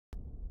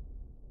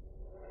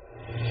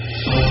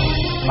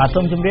បាទ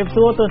សូមជម្រាប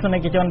សួរទស្សនិ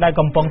កជនដែល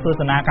កំពុងទស្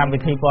សនាកម្មវិ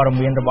ធីព័ត៌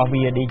មានរបស់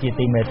VOD ជា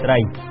ទីមេត្រី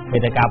វេ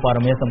ទិកាព័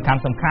ត៌មានសំខាន់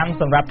ៗ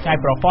សម្រាប់ថ្ងៃ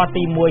ប្រហ័ស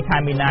ទី1ខែ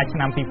មីនាឆ្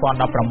នាំ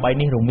2018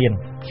នេះរួមមាន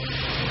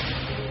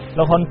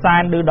លោកហ៊ុនសែ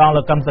នឌឺដង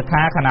លោកកឹមសុ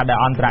ខាខណៈដែល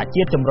អន្តរ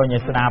ជាតិជំរុញឲ្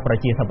យស្ដារប្រ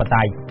ជាធិប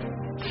តេយ្យ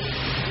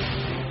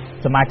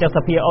សមាជិកស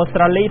ភាអូស្ត្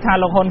រាលីថា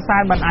លោកហ៊ុនសែ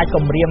នមិនអាច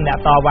គំរាមអ្នក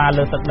តវ៉ា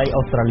លើទឹកដី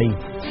អូស្ត្រាលី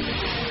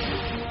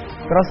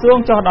ក្រសួង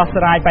ចុះដោះ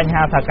ស្រាយបញ្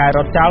ហាថៅកែរ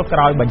ត់ចោលក្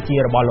រោយបញ្ជា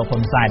របស់លោកហ៊ុ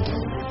នសែន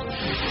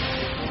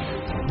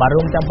បាទ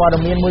រួមទាំងព័ត៌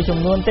មានមួយចំ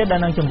នួនទៀតដែល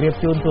នឹងជម្រាប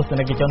ជូនទស្ស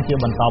និកជនជា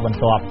បន្តបន្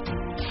ទាប់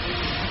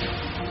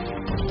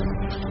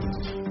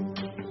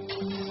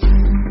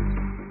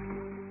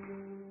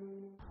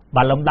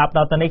បាទលំដាប់ដ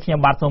ល់ទៅនេះខ្ញុំ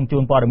បាទសូមជូ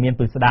នព័ត៌មាន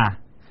ពិស្ដា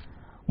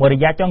មួយរ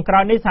យៈចុងក្រោ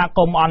យនេះសហគ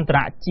មន៍អន្តរ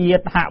ជា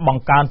តិហាក់ប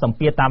ង្កើនសម្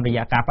ពាធតាមរ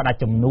យៈការផ្ដាច់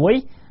ជំនួយ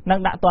និង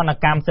ដាក់ទណ្ឌ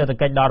កម្មសេដ្ឋ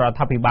កិច្ចដល់រដ្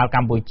ឋាភិបាលក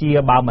ម្ពុជា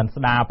បើមិន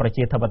ស្ដារប្រ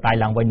ជាធិបតេយ្យ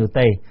ឡើងវិញនោះ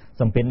ទេ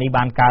សម្ពាធនេះ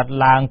បានកើត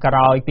ឡើងក្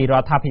រោយពីរ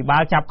ដ្ឋាភិបា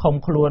លចាប់ឃុំ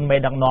ខ្លួនមេ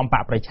ដឹកនាំប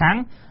កប្រឆាំង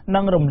និ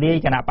ងរំលាយ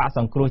គណៈបកស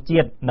ង្គ្រោះជា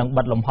តិនិង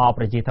បិទលំហ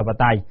ប្រជាធិប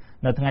តេយ្យ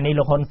នៅថ្ងៃនេះ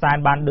លោកហ៊ុនសែន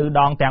បានឌឺ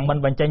ដងទាំងមិន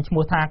បញ្ចេញឈ្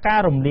មោះថាការ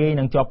រំលាយ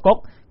នឹងជាប់គុក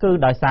គឺ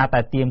ដោយសារតែ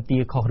ទាមទា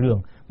រខុសរឿង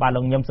បាទ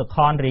លោកញឹមសុខ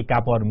នរាយកា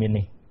រណ៍ព័ត៌មាន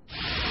នេះ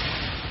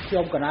ខ្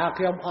ញុំកណា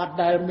ខ្ញុំអត់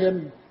ដែលមាន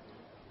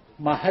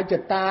មហិច្ឆ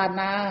តា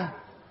ណា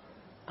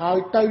ឲ្យ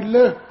ទៅ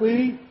លើសពី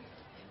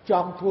ច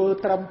ង់ធ្វើ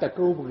ត្រឹមតែ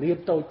គ្រូបង្រៀន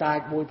តូចតាច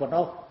មួយប៉ុណ្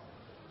ណោះ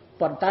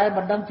ប៉ុន្តែ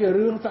មិនដឹងជា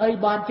រឿងស្អី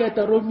បានចេះ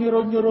តែរុញ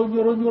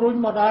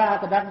មកដល់អា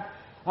កណ្ដឹង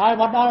ហើយ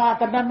មកដល់អា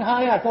កណ្ដឹងហើ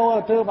យអាចូល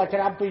ធ្វើមួយឆ្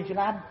នាំ2ឆ្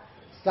នាំ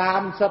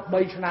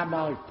33ឆ្នាំ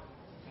ហើយ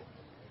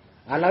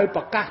ឥឡូវ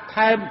ប្រកាស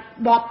ថែម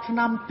10ឆ្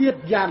នាំទៀត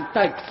យ៉ាង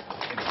តិច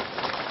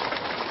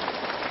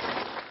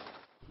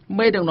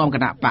មេដឹកនាំគ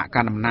ណៈបកក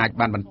ណ្ដាលអំណាច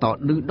បានបន្ត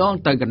ឌឺដង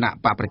ទៅគណៈ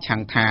បកប្រឆាំ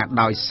ងថា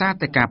ដោយសារ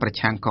តែការប្រ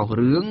ឆាំងខុស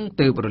រឿង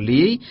ទើបរ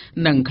លាយ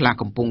និងខ្លះ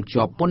កំពុង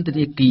ជាប់ពន្ធ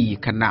នាគារ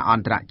គណៈអ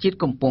ន្តរជាតិ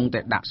កំពុងតែ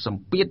ដាក់ស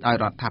ម្ពាធឲ្យ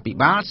រដ្ឋាភិ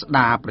បាលស្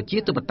ដារប្រជា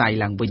ធិបតេយ្យ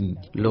ឡើងវិញ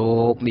លោ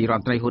កនាយរ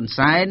ដ្ឋមន្ត្រីហ៊ុន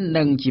សែន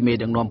និងជាមេ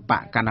ដឹកនាំប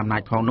កកណ្ដាលអំណា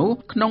ចផងនោះ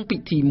ក្នុងពិ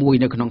ធីមួយ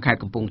នៅក្នុងខេត្ត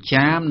កំពង់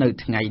ចាមនៅ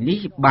ថ្ងៃនេះ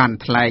បាន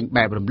ថ្លែង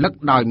បែបរំលឹក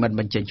ដោយមិន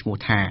បញ្ចេញឈ្មោះ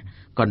ថា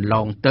កន្ល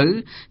ងទៅ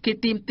គេ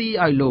ទាមទារ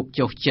ឲ្យលោក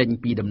ចុះចេញ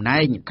ពីតំណែ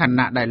ងខ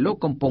ណៈដែលលោក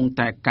កំពុង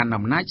តែកាន់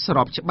អំណាចស្រ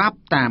បច្បាប់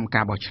តាម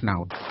ការបោះឆ្នោ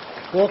ត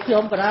ពួកខ្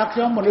ញុំកណ្ដាលខ្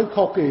ញុំមនុស្ស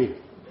ខុសគេ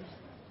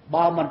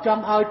បើមិនច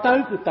ង់ឲ្យទៅ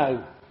គឺទៅ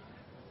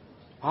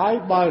ហើយ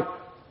បើ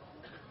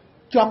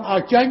ចង់ឲ្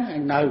យចេញឯ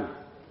ងនៅ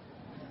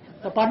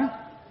តែប៉ុណ្ណឹង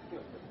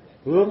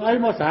រឿងអី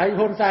មកស្រ័យ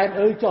ហ៊ុនសែន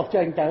អើយចុះ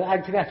ចេញទៅអញ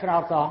ឈ្នះឆ្នោ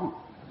តសង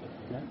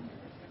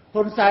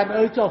ហ៊ុនសែន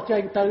អើយចុះចេ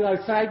ញទៅឲ្យ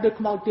ស្រែកដូច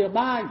ខ្មោចទា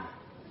បាយ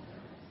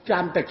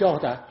ចាំតែចុះ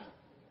តា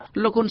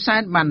លោកហ៊ុនសែ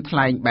នបានថ្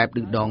លែងបែប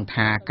ឌឺដង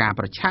ថាការ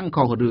ប្រឆាំង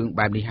ខុសរឿង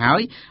បែបនេះហើ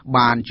យ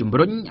បានជំ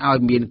រុញឲ្យ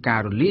មានកា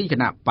ររលាយគ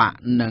ណៈបក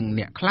និង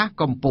អ្នកខ្លះ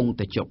កំពុង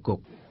តែជាប់គុក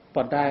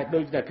ប៉ុន្តែដូ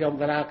ចតែខ្ញុំ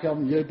កណ្ដាលខ្ញុំ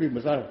និយាយពី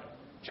ម្សិល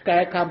ឆ្កែ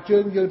ខំជើ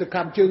ងយើងទៅ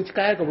ខំជើងឆ្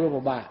កែក៏វា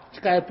ពិបាក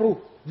ឆ្កែព្រុស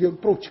យើង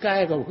ព្រុសឆ្កែ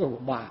ក៏វា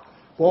ពិបាក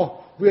ព្រោះ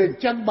វាអ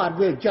ញ្ចឹងបាន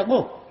វាអញ្ចឹង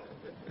ហ៎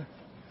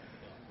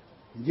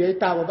និយាយ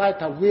តាមបែប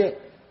ថាវា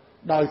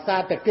ដោយសា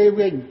រតែគេ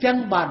វាអញ្ចឹង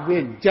បានវា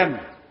អញ្ចឹង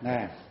ណា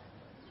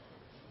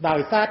ដោ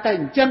យសារតែ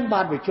អញ្ចឹង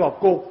បានវាជាប់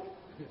គុក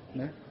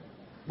ណា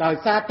ដោយ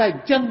សារតែអ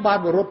ញ្ចឹងបាន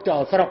វារត់ចោ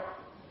លស្រុក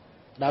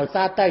ដោយ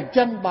សារតែអញ្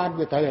ចឹងបាន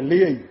វាត្រូវឲ្យ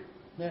លាយ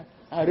ណា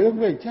ហើយរឿង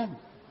វាអញ្ចឹង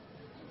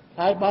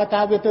ហើយបើ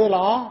ថាវាធ្វើ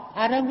ល្អ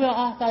អាហ្នឹងវា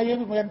អស់តែយើង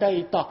មិនទៅ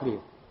តោះគ្នា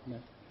ណា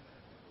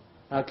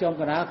ហើយខ្ញុំ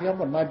កណាខ្ញុំ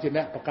មិនមែនជា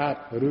អ្នកបង្កើត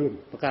រឿង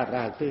បង្កើត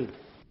រ៉ាវទេ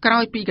ក្រោ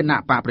យពីគណៈ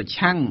បកប្រ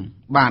ឆាំង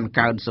បាន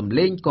កើនសម្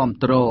លេងគាំ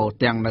ទ្រ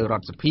ទាំងនៅរ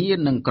ដ្ឋសភា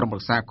និងក្រុមប្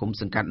រឹក្សាគុំ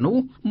សង្កាត់នោះ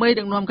មេ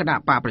ដឹកនាំគណៈ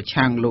បកប្រ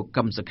ឆាំងលោក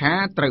កឹមសុខា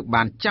ត្រូវ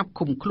បានចាប់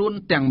ឃុំខ្លួន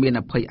ទាំងមាន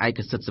អភ័យឯក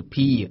សិទ្ធិស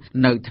ភា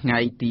នៅថ្ងៃ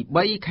ទី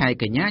3ខែ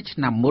កញ្ញាឆ្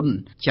នាំមុន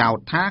ចោទ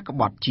ថាក្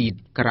បត់ជាតិ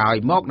ក្រោយ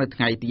មកនៅ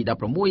ថ្ងៃទី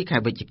16ខែ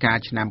វិច្ឆិកា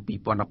ឆ្នាំ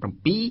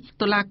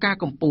2017តុលាការ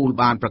កំពូល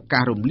បានប្រកា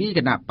សរំលាយ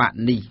គណៈបក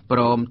នេះព្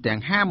រមទាំ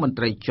ងហាមមន្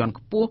ត្រីជាន់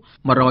ខ្ពស់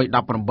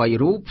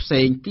118រូបផ្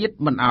សេងទៀត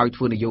មិនឲ្យ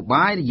ធ្វើនយោ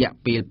បាយរយៈ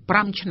ពេល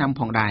5ឆ្នាំ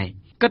ផងដែរ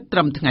គិតត្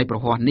រឹមថ្ងៃប្រ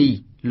ហ័សនេះ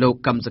លោក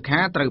កឹមសុខា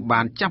ត្រូវ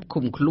បានចាប់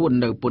ឃុំខ្លួន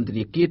នៅពន្ធ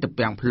នាគារទំ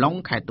ពាំង plong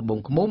ខេត្តត្បូង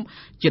ឃ្មុំ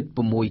ជិត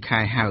6ខែ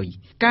ហើយ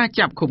ការ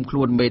ចាប់ឃុំខ្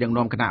លួនមេដឹក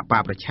នាំគណៈប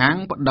កប្រឆាំង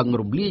ប្តឹង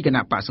រំលាយគ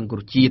ណៈបកសង្គ្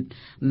រោះជាតិ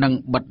និង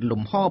បិទ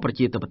លំហប្រ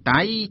ជាធិបតេ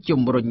យ្យ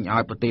ជំរុញឲ្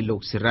យប្រទេសលោក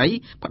សេរី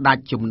ផ្ដា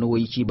ច់ជំនួយ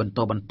ជាបន្ត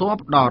បន្ទាប់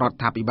ដល់រដ្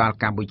ឋាភិបាល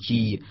កម្ពុ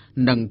ជា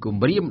និងគ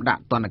ម្រាមដា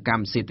ក់ទណ្ឌក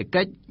ម្មសេដ្ឋ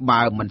កិច្ច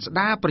បើមិនស្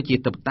ដារប្រជា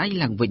ធិបតេយ្យ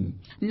ឡើងវិញ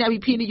អ្នកវិ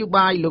ភាគនយោ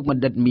បាយលោកប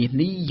ណ្ឌិតមាស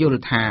នេះយ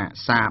ល់ថា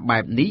សារបែ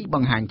បនេះប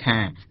ង្ហាញថា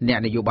អ្នក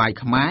នយោបាយ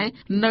ខ្មែរ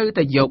នៅ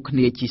តែយកគ្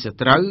នាជាស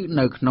ត្រូវ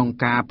នៅក្នុង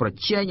ការប្រ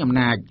ជែងអំ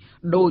ណាច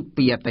ដោយ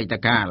ពីអតីត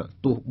កាល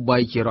ទោះបី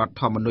ជារដ្ឋ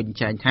ធម្មនុញ្ញ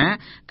ចែងថា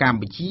កម្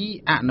ពុជា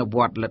អនុវ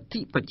ត្តលទ្ធិ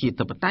ប្រជា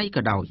ធិបតេយ្យ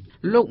ក៏ដោយ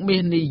លោកមា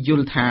សនេះយ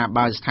ល់ថា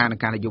បើស្ថាន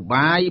ភាពនយោ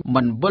បាយ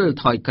មិនវិល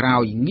ថយក្រោ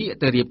យងាក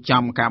ទៅរៀប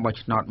ចំការបោះ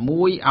ឆ្នោត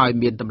មួយឲ្យ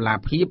មានតម្លា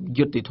ភាព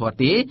យុត្តិធម៌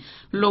ទេ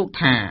លោក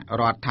ថា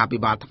រដ្ឋាភិ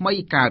បាលថ្មី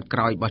កើតក្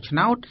រោយបោះឆ្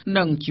នោត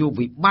នឹងជួប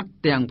វិបត្តិ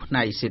ទាំងផ្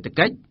នែកសេដ្ឋ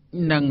កិច្ច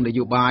និងន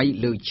យោបាយ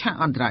លើឆាក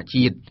អន្តរ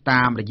ជាតិ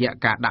តាមរយៈ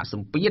ការដាក់ស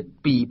ម្ពាធ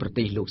ពីប្រ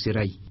ទេសលោកសេ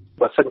រី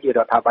បើសិនជារ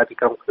ដ្ឋាភិបាលទី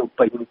ក្រុងភ្នំ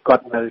ពេញគា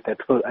ត់នៅតែ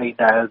ធ្វើអី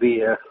ដែលវា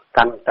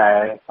កាន់តែ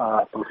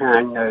បង្ហា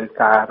ញនៅ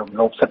ការរំ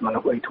លោភសិទ្ធិមនុ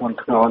ស្សអីធ្ងន់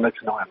ធ្ងរនៅ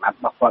ក្នុងអាណត្តិ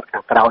របស់គាត់ខា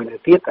ងក្រោយនៅ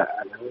ទៀតអា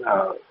ហ្នឹង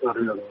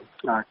រឿង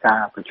កា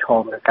រប្រឈ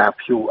មនឹងការ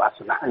ព្យួរអាស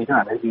នៈអីហ្នឹង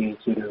អានេះវា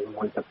ជារឿង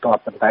មួយបន្ទាប់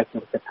ប៉ុន្តែខ្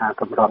ញុំគិតថា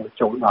កម្រិត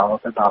ចូលដល់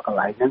កន្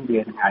លែងហ្នឹងវា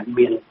នឹងអាច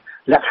មាន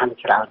លក្ខខណ្ឌ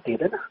ច្រើនទៀ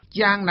តណា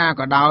យ៉ាងណា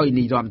ក៏ដោយ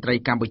នាយរដ្ឋមន្ត្រី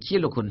កម្ពុជា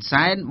លោកហ៊ុន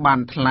សែនបាន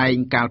ថ្លែង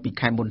កាលពី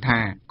ខែមុនថា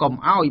កុំ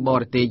ឲ្យប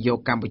រទេសយក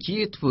កម្ពុជា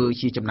ធ្វើ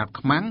ជាចំណាត់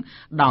ខ្មាំង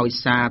ដោយ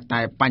សារ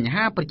តែបញ្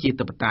ហាប្រជា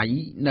ធិបតេយ្យ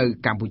នៅ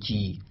កម្ពុ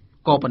ជា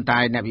ក៏ប៉ុន្តែ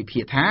អ្នកវិភា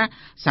គថា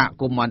សហ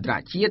គមន៍អន្តរ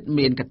ជាតិ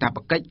មានកាត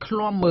ព្វកិច្ចឃ្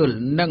លាំមើល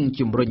និង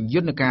ជំរុញយ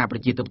ន្តការប្រ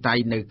ជាធិបតេយ្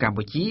យនៅកម្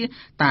ពុជា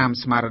តាម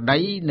ស្មារតី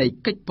នៃ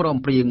កិច្ចព្រម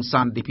ព្រៀងស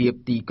ន្តិភាព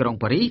ទីក្រុង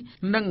ប៉ារីស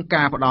និង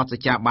ការផ្ដល់ស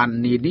ច្ចាប័ន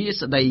នានា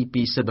ស្តី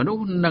ពីសិទ្ធិមនុស្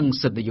សនិង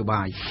សិទ្ធិនយោ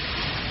បាយ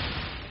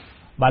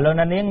បាទលោក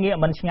នាងងាក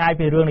មិនឆ្ងាយ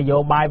ពីរឿងនយោ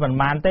បាយប៉ុន្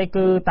មានទេ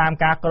គឺតាម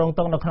ការគ្រោង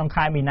ទុកនៅក្នុង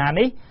ខែមីនា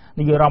នេះ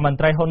នាយករដ្ឋមន្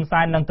ត្រីហ៊ុន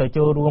សែននឹងទៅ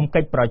ចូលរួម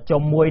កិច្ចប្រ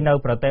ជុំមួយនៅ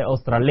ប្រទេសអូ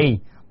ស្ត្រាលី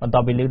បន្ទា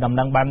ប់ពីលើកដំ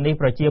ណឹងបែបនេះ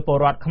ប្រជាពល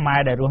រដ្ឋខ្មែរ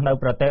ដែលរស់នៅ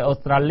ប្រទេសអូ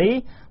ស្ត្រាលី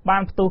បា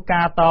នផ្ទុះ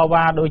ការត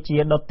វ៉ាដូចជា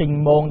ដុតទីង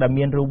មងដែល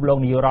មានរូបលោក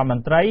នាយករដ្ឋម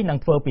ន្ត្រីនិង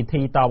ធ្វើពិ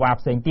ធីតវ៉ា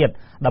ផ្សេងទៀត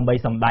ដើម្បី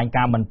សម្ដែង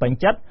ការមិនពេញ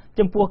ចិត្ត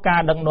ចំពោះកា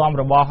រដឹកនាំ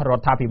របស់រ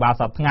ដ្ឋាភិបាល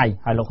សប្តាហ៍ថ្ងៃ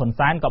ហើយលោកហ៊ុន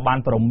សែនក៏បាន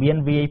ព្រមាន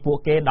វាយពួក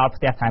គេដល់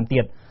ផ្ទះថែម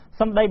ទៀត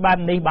សម្ដីបែប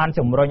នេះបាន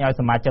ជំរុញឲ្យ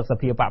សមាជិកស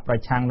ភាបកប្រ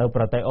ឆាំងនៅ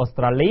ប្រទេសអូស្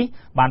ត្រាលី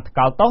បានថ្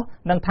កោលទោស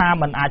និងថា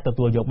មិនអាចទ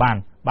ទួលយកបាន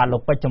បាទលោ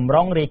កពេជ្រចម្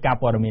រុងរាយការណ៍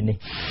ព័ត៌មាននេះ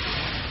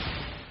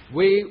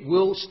We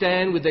will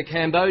stand with the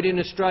Cambodian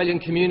Australian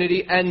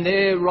community and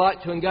their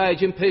right to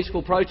engage in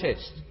peaceful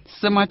protest.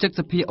 សមាជិក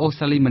សភាអូស្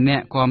ត្រាលីម្នា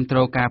ក់គាំទ្រ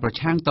ការប្រ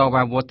ឆាំងត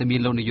វ៉ាវត្តមាន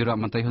លោកនាយករដ្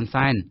ឋមន្ត្រីហ៊ុន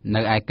សែន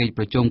នៅឯកិច្ច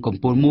ប្រជុំកំ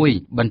ពូលមួយ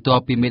បន្ទា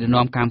ប់ពីមេដឹក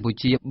នាំកម្ពុ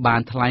ជាបា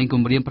នថ្លែងគ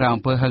ម្រាមប្រៅ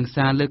អំពើហិង្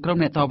សាលើក្រុម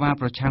អ្នកតវ៉ា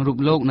ប្រឆាំងរូប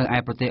លោកនៅឯ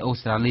ប្រទេសអូ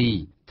ស្ត្រាលី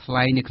ថ្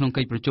លែងនៅក្នុង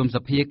កិច្ចប្រជុំស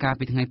ភាកាល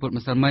ពីថ្ងៃពុធ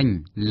ម្សិលមិញ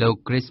លោក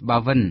Chris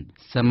Bowen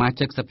សមា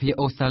ជិកសភា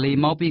អូស្ត្រាលី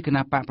មកពីគ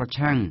ណៈបកប្រ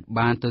ឆាំង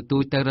បានទទូ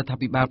ចទៅរដ្ឋា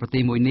ភិបាលប្រទេ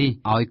សមួយនេះ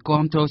ឲ្យ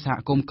គាំទ្រសហ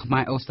គមន៍ខ្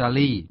មែរអូស្ត្រា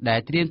លីដែល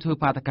ត្រៀមធ្វើ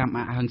បាតកម្ម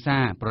អហិង្សា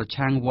ប្រ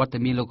ឆាំងវត្ត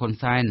មានលោកហ៊ុន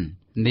សែន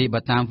នេះបើ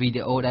តាមវី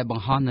ដេអូដែលប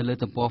ង្ហោះនៅលើ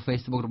ទំព័រ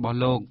Facebook របស់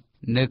លោក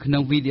នៅក្នុ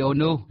ងវីដេអូ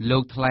នោះលោ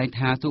កថ្លែង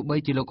ថាទោះបី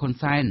ជាលោកហ៊ុន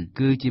សែន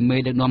គឺជាមេ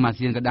ដឹកនាំអា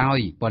ស៊ានក៏ដោយ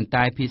ប៉ុន្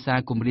តែភាសា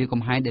គំរាម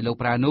កំហែងដែលលោក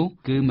ប្រើនោះ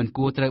គឺមិន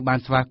គួរត្រូវបាន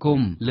ស្វាគម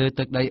ន៍លើ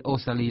ទឹកដីអូ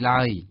ស្ត្រាលី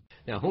ឡើយ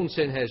Now, Hun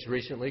Sen has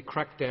recently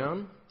cracked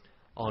down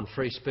on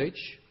free speech.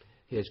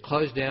 He has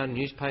closed down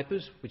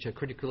newspapers which are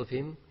critical of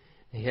him.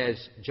 He has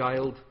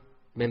jailed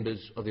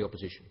members of the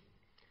opposition.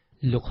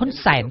 លោកហ៊ុន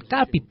សែន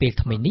កាលពីពេល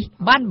ថ្មីនេះ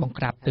បានបង្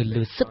ក្រាបទៅ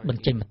លើសិទ្ធិប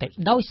ញ្ចេញមតិ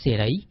ដោយសេ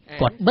រី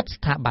គាត់បិទ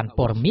ស្ថាប័ន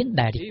ព័ត៌មាន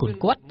ដែលរិះគន់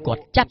គាត់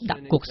ចាប់ដា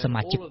ក់គុកស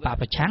មាជិកបក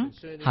ប្រឆាំង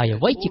ហើយ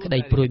អ្វីជាក្តី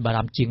ព្រួយបារ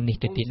ម្ភជាងនេះ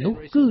ទៅទៀតនោះ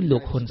គឺលោ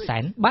កហ៊ុនសែ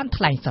នបាន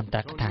ថ្លែងសន្ទរ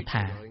ក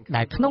ថា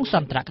ដែលក្នុងស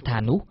ន្ទរកថា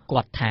នោះ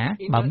គាត់ថា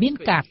បើមាន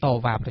ការត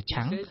វ៉ាប្រ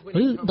ឆាំង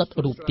ឬដុត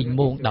រូបទីង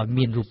មងដោយ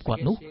មានរូបគា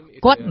ត់នោះ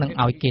គាត់នឹង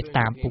ឲ្យគេ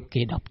តាមពួក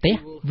គេដល់ផ្ទះ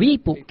វាយ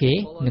ពួកគេ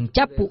និង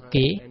ចាប់ពួក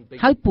គេ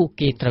ហើយពួក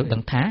គេត្រូវដឹ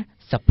ងថា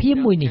សភា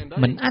មួយនេះ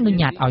មិនអនុញ្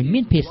ញាតឲ្យមា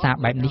នភាសា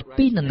បែបនេះ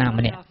ពីនរណា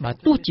ម្នាក់បើ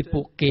ទោះជា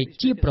ពួកគេ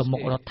ជាប្រមុ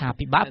ខរដ្ឋា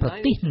ភិបាលប្រ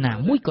ទេសណា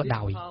មួយក៏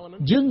ដោយ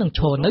យើងនឹង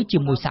ឈរនៅជា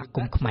មួយសហគ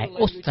មន៍ខ្មែរ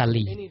អូស្ត្រា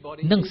លី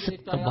និងសិទ្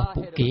ធិរបស់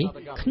ពួកគេ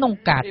ក្នុង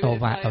ការត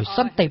វ៉ាដោយស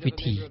ន្តិវិ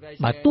ធី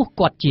បើទោះ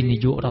គាត់ជានា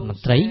យករដ្ឋម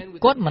ន្ត្រី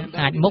គាត់មិន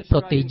អាចមកប្រ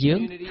ទេសយើង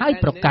ហើយ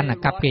ប្រកាន់អា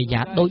កប្បកិរិយា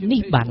ដូច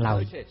នេះបានឡើ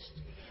យ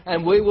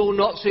And we will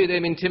not see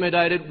them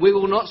intimidated, we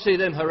will not see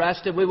them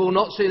harassed, and we will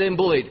not see them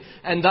bullied.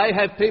 And they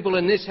have people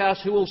in this house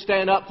who will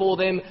stand up for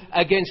them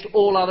against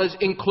all others,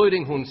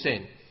 including Hun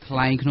Sen. ថ្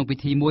លែងក្នុងពិ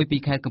ធីមួយពី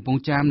ខេត្តកំពង់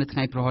ចាមនៅថ្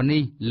ងៃប្រហោះ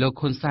នេះលោក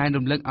ហ៊ុនសែន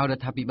រំលឹកឲ្យរ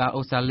ដ្ឋាភិបាល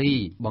អូស្ត្រាលី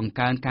បង្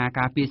កើនការ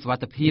ការពារសុវ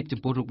ត្ថិភាពចំ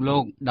ពោះរូបលោ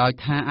កដោយ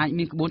ថាអាច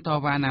មានក្បួនត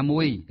វ៉ាណា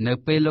មួយនៅ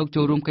ពេលលោក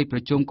ចូលរួមកិច្ចប្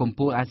រជុំកំ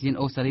ពូលអាស៊ាន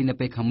អូស្ត្រាលីនៅ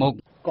ពេលខាងមុខ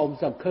កុំ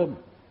សង្ឃឹម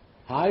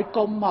ហើយ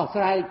កុំមក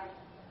ស្រែក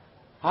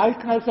ហើយ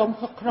ក្នុងស្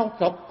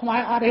រុកខ្មែ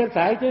រអត់ហ៊ានស្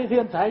រែកទេ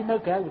ហ៊ានស្រែកនៅ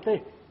ក្រៅប្រទេស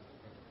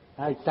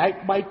ហើយស្រែក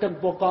បីទឹក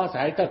ពកស្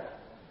រែកទៅ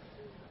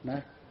ណា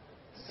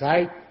ស្រែ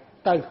ក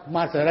ទៅម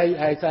កសេរី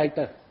ឯស្រែក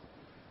ទៅ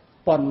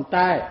ប៉ុន្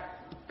តែ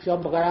ខ្ញុំ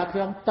បកការខ្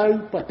ញុំទៅ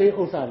ប្រទេស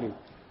អូស្ត្រាលីរ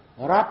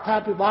ដ្ឋា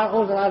ភិបាល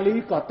អូស្ត្រាលី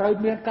ក៏ត្រូវ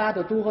មានការ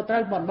ទទួលខុសត្រូ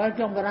វមិនមែន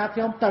ខ្ញុំកណាខ្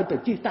ញុំទៅ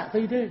ជិះតាក់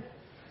ស៊ីទេ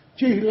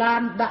ជិះឡា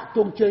នដាក់ទ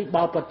ង់ជ័យ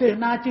បើប្រទេស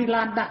ណាជិះ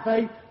ឡានដាក់ទៅ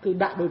គឺ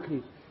ដាក់ដូចគ្នា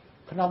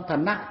ក្នុងឋា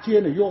នៈជា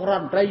នាយករដ្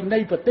ឋមន្ត្រីនៃ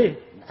ប្រទេស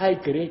ឯ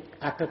ករាជ្យ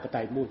អធិប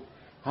តេយ្យមួយ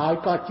ហើយ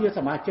ក៏ជាស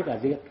មាជិកអា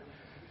ស៊ាន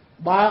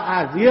បើ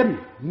អាស៊ាន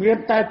មាន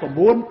តែ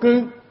9គឺ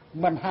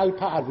មិនហៅ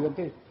ថាអាស៊ាន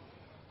ទេ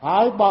ហើ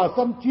យបើ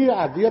សិនជា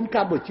អាស៊ានក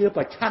ម្ពុជា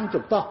ប្រឆាំង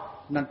ចំទាស់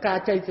នឹងការ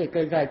ចែកសេចក្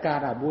តីការ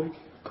ណាមួយ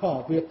ក៏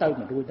វាទៅ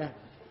មិនរួចដែ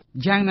រ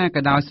យ៉ាងណា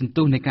ក៏ដោយសន្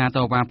ទុះនៃការត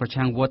វ៉ាប្រ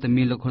ឆាំងវត្ត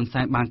មានលោកហ៊ុន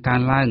សែនបានកើ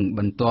នឡើងប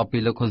ន្ទាប់ពី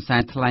លោកហ៊ុនសែ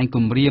នថ្លែងគ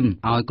ម្រាម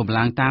ឲ្យកម្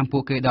លាំងតាមពួ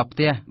កគេដល់ផ្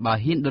ទះបើ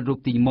ហ៊ានដុតរូប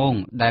ទីងមង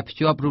ដែលភ្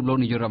ជាប់រូបលោក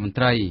នាយករដ្ឋមន្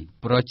ត្រី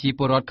ប្រជាព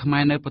លរដ្ឋខ្មែ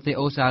រនៅប្រទេស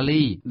អូស្ត្រា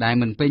លីដែល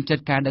មិនពេញចិ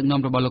ត្តការដឹកនាំ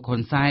របស់លោកហ៊ុ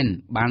នសែន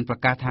បានប្រ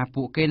កាសថា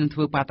ពួកគេនឹងធ្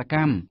វើបាតក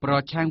ម្មប្រ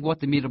ឆាំងវត្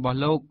តមានរបស់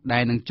លោកដែ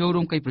លនឹងចូល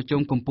រួមកិច្ចប្រ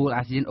ជុំកំពូល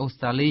អាស៊ានអូស្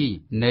ត្រាលី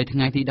នៅថ្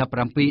ងៃទី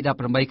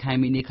17-18 ខែ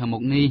មីនាខាងមុ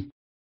ខនេះ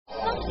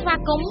សូមស្វា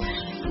គមន៍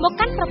មក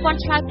កាន់ប្រព័ន្ធ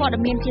ឆ្លើយព័ត៌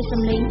មានជា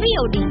សំឡេង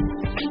VOD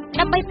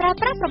ដើម្បីប្រើ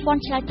ប្រាស់ប្រព័ន្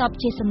ធឆ្លើយតប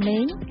ជាសំឡេ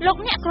ងលោក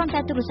អ្នកគ្រាន់តែ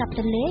ទូរស័ព្ទ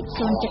ទៅលេខ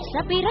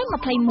 070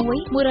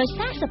 221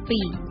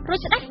 142 រួច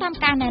ស្ដាប់តាម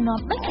ការណែនាំ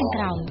ដូចខាង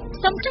ក្រោម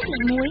សូមចុចលេ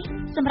ខ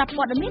 1 សម្រាប់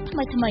ព័ត៌មានថ្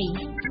មីៗ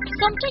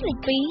សូមចុចលេខ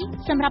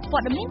 2 សម្រាប់ព័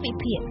ត៌មានវិ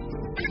ភាគ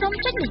សូម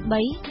ចុចលេខ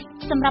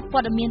 3 សម្រាប់ព័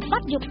ត៌មានប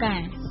ទយប់កា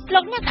រលោ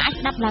កអ្នកក៏អាច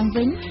ស្ដាប់ឡើង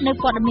វិញនៅ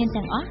ព័ត៌មាន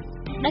ទាំងអស់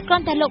ដែលគ្រា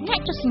ន់តែលោកអ្នក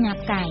ចុចសញ្ញា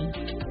ផ្កាយ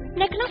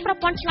នៅក្នុងប្រ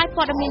ព័ន្ធឆ្លើយ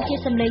ព័ត៌មានជា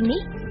សំឡេង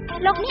នេះ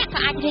លោកអ្នកក៏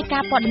អាចរាយកា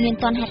រណ៍ព័ត៌មាន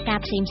ទាន់ហេតុការ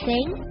ណ៍ផ្សេ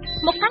ងៗ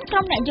មកកាន់ក្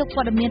រុមអ្នកយក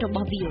ព័ត៌មានរប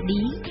ស់ VOD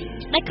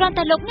ដែលគ្រាន់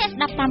តែលោកអ្នក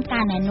ស្ដាប់តាមកា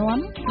រណែនាំ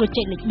រួច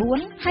ចុចលេខ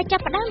 4 ហើយចា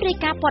ប់ផ្ដើមរាយ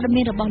ការណ៍ព័ត៌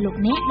មានរបស់លោក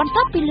អ្នកបន្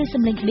ទាប់ពីឮ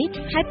សំឡេងប៊ីប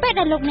ហើយពេល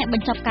ដែលលោកអ្នកប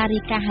ញ្ចប់ការរា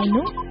យការណ៍ហើយ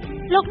នោះ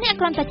លោកអ្នក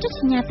គ្រាន់តែចុច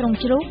សញ្ញាត្រង់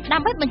ជ្រូកដើ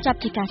ម្បីបញ្ចប់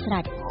ជាការស្រេ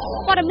ច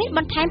ព័ត៌មានប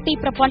ន្ថែមពី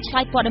ប្រព័ន្ធឆ្លើ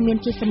យព័ត៌មាន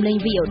ជាសំឡេង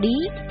VOD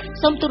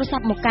សូមទូរស័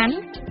ព្ទមកកាន់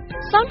060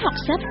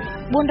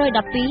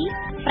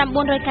 412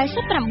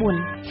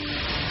 999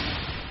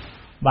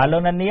 បាទលោ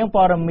កនាង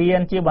ព័ត៌មាន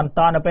ជាបន្ត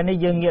នៅពេលនេះ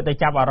យើងងាកទៅ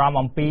ចាប់អារម្មណ៍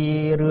អំពី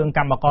រឿងក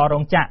ម្មកររោ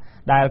ងចក្រ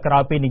ដែលក្រោ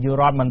យពីនាយក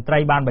រដ្ឋមន្ត្រី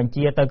បានបញ្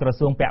ជាទៅក្រ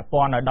សួងពាក់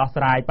ព័ន្ធឲ្យដោះ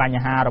ស្រាយប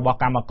ញ្ហារបស់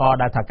កម្មករ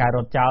ដែលថៅកែរ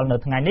ត់ចោលនៅ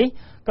ថ្ងៃនេះ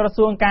ក្រ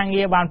សួងការ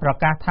ងារបានប្រ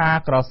កាសថា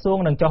ក្រសួង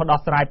នឹងចុះដោះ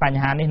ស្រាយប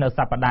ញ្ហានេះនៅស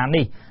ប្តាហ៍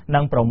នេះនិ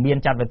ងព្រមមាន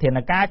ចាត់វិធាន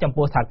ការចំ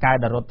ពោះថៅកែ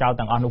ដែលរត់ចោល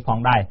ទាំងអស់នោះផង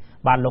ដែរ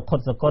បាទលោកខុត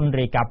សុគន្ធ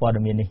រាយការណ៍ព័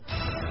ត៌មាននេះ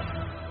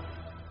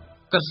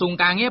ក្រសួង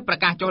ការងារប្រ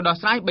កាសចុះដោះ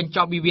ស្រាយបញ្ច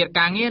ប់វិវាទ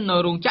ការងារនៅ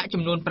រោងចក្រ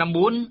ចំនួន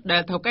 9 ដែ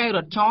លថៅកែរ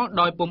ត់ចោល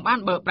ដោយពុំបាន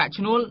បើកប្រាក់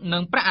ឈ្នួលនិ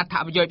ងប្រាក់អត្ថ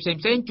ប្រយោជន៍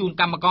ផ្សេងៗជូន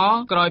កម្មករ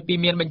ក្រោយពី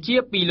មានបញ្ជា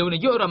ពីលោកនា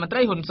យករដ្ឋមន្ត្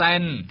រីហ៊ុនសែ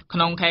នក្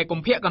នុងខែកុ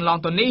ម្ភៈកន្លង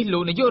ទៅនេះលោ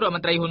កនាយករដ្ឋម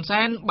ន្ត្រីហ៊ុន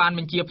សែនបានប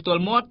ញ្ជាផ្ទា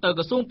ល់មាត់ទៅ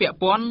ក្រសួងពាក់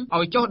ព័ន្ធ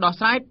ឲ្យចុះដោះ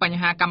ស្រាយបញ្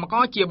ហាកម្មក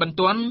រជាបន្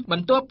ទាន់ប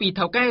ន្ទាប់ពី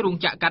ថៅកែរោង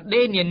ចក្រកាត់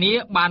ដេរនានា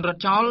បានរ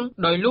ត់ចោល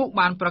ដោយលោក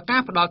បានប្រកាស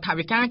ផ្តល់ថ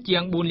វិកាជា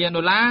ង$4 លាន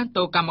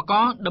ទៅកម្មក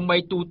រដើម្បី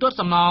ទូទាត់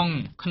សំណង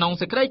ក្នុង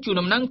សេចក្តីជូន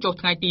ដំណឹងចុះ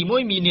ថ្ងៃទី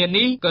 1 មីនា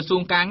នេះក្រសួ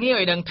ងការងារ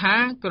ឲ្យដឹងថា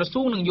ក្រ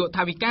សួងនឹងយកថ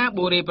វិកា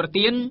បូរេប្រ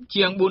ទាន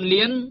ជាង$4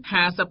 លាន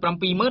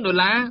 57 ម៉ឺន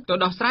ទៅ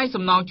ដោះស្រាយ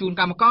សំណងជូន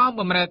កម្មករ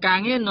បម្រើការ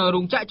ងារនៅ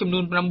រោងចក្រចំនួ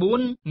ន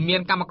 9 មា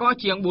នកម្មករ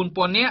ជាង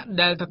 4000 នាក់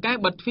ដែលថៅកែ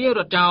បិទទ្វាររ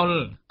ត់ចោល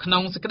ក្នុ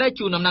ងសេចក្តី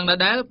ជូនដំណឹងដ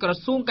ដែលក្រ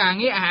សួងការ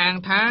ងារអះអាង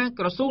ថា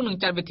ក្រសួងនឹង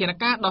ចាត់វិធាន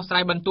ការដោះស្រា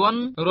យបន្ទាន់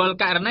រាល់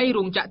ករណី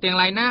រោងចក្រទាំង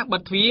ឡាយណាបិ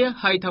ទទ្វារ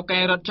ហើយថៅកែ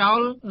រត់ចោល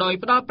ដោយ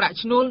ផ្ដល់ប្រាក់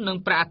ឈ្នួលនិង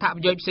ប្រាក់អត្ថ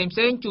ប្រយោជន៍ផ្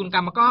សេងៗជូនក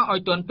ម្មករឲ្យ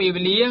ទាន់ពេល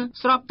វេលា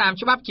ស្របតាម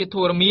ច្បាប់ជាធ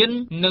រមាន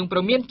និងព្រ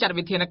មមានចាត់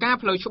វិធានការ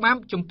ផ្លូវច្បាប់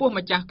ចំពោះ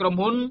ម្ចាស់ក្រុម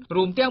ហ៊ុន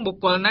រួមទាំងបុ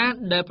គ្គលណា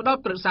ដែលផ្ដល់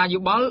ប្រឹក្សាយោ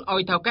បល់ឲ្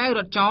យថៅកែរ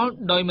ត់ចោល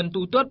ដោយមិន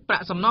ទូទាត់ប្រា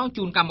ក់សំណង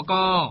ជូនកម្មក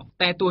រ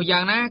តែទោះយ៉ា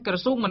ងណាក្រ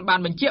សួងមិនបាន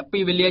បញ្ជាក់ពី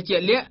វេលាជា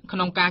ក់លាក់ក្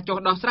នុងការចុះ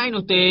ដោះស្រាយ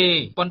នោះទេ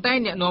ប៉ុន្តែ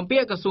អ្នកនាំពា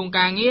ក្យក្រសួង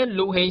ការងារ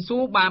លោកហេងស៊ូ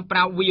បានប្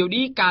រាប់ VOD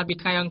កាលពី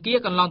ថ្ងៃអង្គារ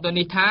កន្លងទៅ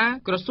នេះថា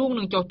ក្រសួង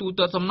នឹងចុះទូ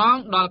ទាត់សំណង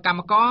ដល់កម្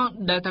មករ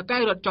ដែលថៅកែ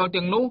រត់ចោល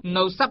ទាំងនោះ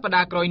នៅសប្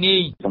តាហ៍ក្រោយនេះ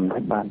សម្រា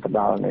ប់បានផ្ដ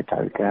ល់នៅថៅ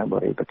កែប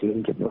រិយាប្រទាន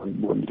ចំនួន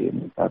4 លាន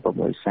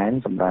 6 សែន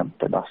សម្រាប់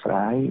ទៅដោះស្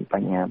រាយប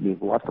ញ្ហាវិ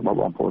វត្តរបស់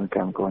បងប្អូនក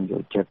ម្មករយោ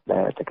ជិត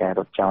ដែលថៅកែរ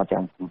ត់ចោល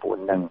ទាំង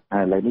9ហ្នឹង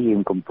ហើយឥឡូវនេះយើ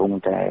ងកំពុង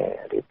តែ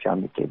រៀបចំ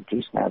នីតិវិធី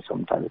ស្នើសុំ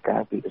ថៅកែ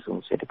ពីក្រសួង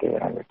សេដ្ឋកិច្ចហិ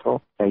រញ្ញវត្ថុ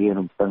ដែលយើង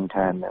រំពឹង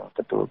ថានឹងទ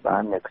ទួលបា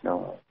ននៅក្នុង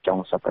ចុង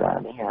សប្តា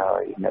ហ៍នេះហើ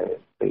យនៅ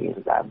ពេល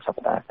ដើមស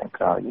ប្តាហ៍ខាង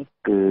ក្រោយនេះ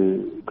គឺ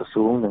ក្រ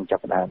សួងនឹងចា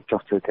ប់ផ្ដើមចុះ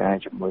ធ្វើការ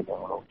ជាមួយនឹ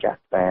ងរោងចក្រ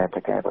តែថៅ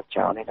កែរត់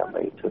ចោលនេះដើម្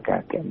បីធ្វើកា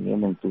រគណនា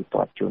និងទូ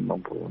ទាត់ជូនបង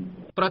ប្អូន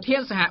ប្រធា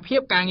នសហភា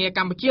ពការងារក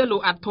ម្ពុជាលោ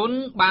កអាត់ធុន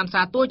បាន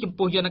សាទរចំ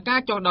ពោះយន្តការ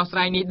ចុះដោះស្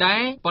រាយនេះដែ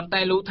រប៉ុន្តែ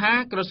លោកថា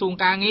ក្រសួង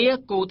ការងារ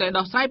គួរតែ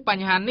ដោះស្រាយប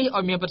ញ្ហានេះ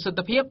ឲ្យមានប្រសិទ្ធ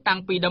ភាពតាំង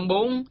ពីដំ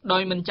បូងដោ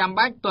យមិនចាំ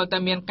បាច់ទាល់តែ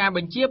មានការប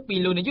ញ្ជាពី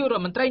លោកនាយករ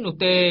ដ្ឋមន្ត្រីនោះ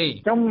ទេ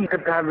ខ្ញុំគិ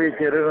តថាវា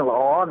ជារឿងល្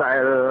អដែល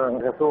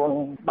ក្រសួង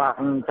បា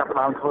នចាប់ផ្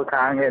ដើមធ្វើ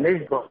ការងារនេះ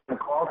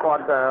គា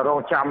ត់រង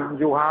ចាំ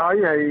យូរហើយ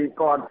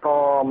គាត់ក៏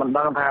មិន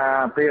ដឹងថា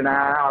ពេលណា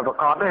ឲ្យប្រ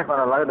កាសទេប៉ុន្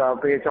តែឥឡូវដល់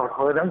ពេលចុះធ្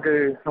វើហ្នឹងគឺ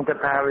ខ្ញុំគិត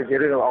ថាវាជា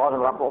រឿងល្អស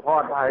ម្រាប់ពួកគា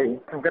ត់ហើយ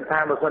ខ្ញុំគិតថា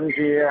បើសិន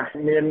ជា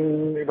មាន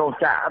រោង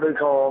ចក្រឬ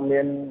ក៏មា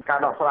នការ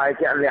ដោះស្រាយ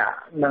ជាក់លាក់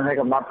នឹងឲ្យ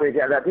កំណត់ពេល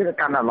ជាក់លាក់ទៀត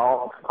កាន់តែល្អ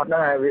គាត់ហ្នឹ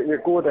ងហើយវា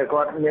គួរតែ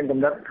គាត់មានកំ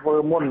ណត់ធ្វើ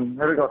មុន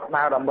ឬក៏ស្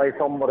នើដើម្បី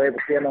សុំបរិយា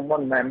ប្រទាននឹងមុ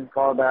នមិន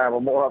ក៏តែប្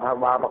រមុខរដ្ឋាភិ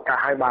បាលប្រកាស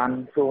ឲ្យបាន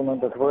សួងនឹង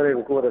ទៅធ្វើទេ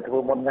គួរតែធ្វើ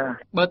មុនហ្នឹង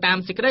បើតាម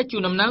សេចក្តីជូ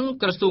នដំណឹង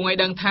ក្រសួងឲ្យ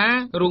ដឹងថា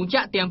រោងច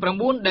ក្រទាំង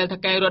9ដែលថៅ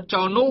កែរត់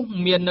ចោលនោះ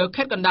មាននៅ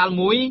ខេត្តកណ្ដាល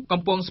1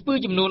កំពង់ស្ពឺ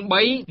ចំនួន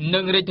3និ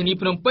ងរាជធានី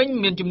ភ្នំពេញ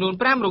មានចំនួន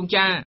5រោងច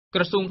ក្រ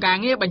ក្រសួងការ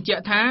ងារបញ្ជា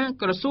ក់ថា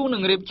ក្រសួងនឹ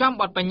ងរៀបចំ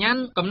បទបញ្ញត្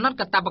តិកំណត់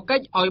កាតព្វកិ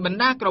ច្ចឲ្យបណ្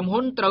ដាក្រុម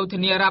ហ៊ុនត្រូវធា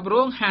នារ៉ាប់រ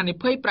ងហានិ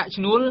ភ័យប្រាក់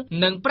ឈ្នួល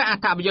និងប្រាក់អ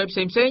ត្ថប្រយោជន៍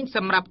ផ្សេងៗស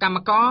ម្រាប់កម្ម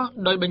ករ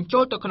ដោយបញ្ចូ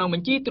លទៅក្នុងប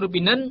ញ្ជីត្រួត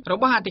ពិនិត្យរ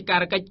បស់អធិកា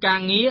រកិច្ចការ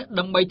ងារ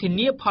ដើម្បីធា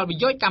នាផលប្រ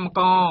យោជន៍កម្ម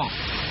ករ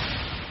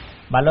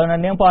បាទលោក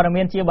នាងព័ត៌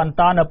មានជាបន្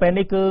តនៅពេល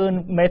នេះគឺ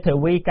មេធា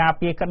វីការ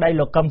ពារក្តី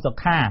លោកកឹមសុ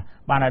ខា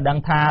បានឲ្យដឹង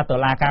ថាតុ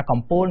លាការកំ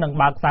ពូលនឹង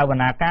បើកសវ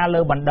នាការលើ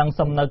បណ្ដឹង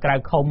សុំនៅក្រៅ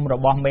ឃុំរ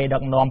បស់មេដឹ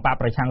កនាំបក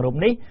ប្រឆាំងរូប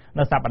នេះ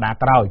នៅសប្តាហ៍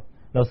ក្រោយ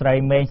លោកស្រី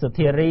មេងសុ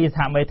ធារីស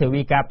ហមេធា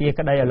វីការពារ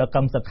ក្តីលោក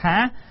កឹមសុខា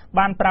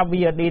បានប្រាប់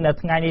VOD នៅ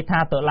ថ្ងៃនេះថា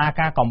តុលា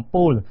ការកំ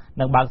ពូល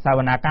នឹងបើកសវ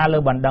នាការលើ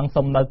បណ្ដឹង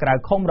សុំនៅក្រៅ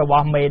ឃុំរប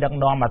ស់មេដឹក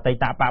នាំអតី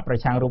តបកប្រ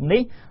ឆាំងរូប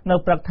នេះនៅ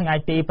ព្រឹកថ្ងៃ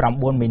ទី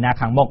9 មីនា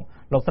ខាងមុខ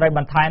លោកស្រីប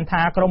ន្ថែម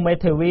ថាក្រុមមេ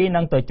ធាវី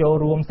នឹងទៅចូល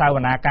រួមសវ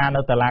នាការ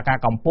នៅតុលាការ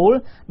កំពូល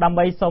ដើម្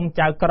បីសុំ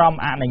ចៅក្រម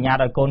អនុញ្ញាត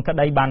ឲ្យកូនក្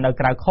តីបាននៅ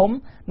ក្រៅឃុំ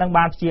និង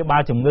បានព្យាបា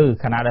លជំងឺ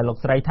ខណៈដែលលោក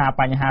ស្រីថា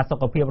បញ្ហាសុ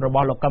ខភាពរប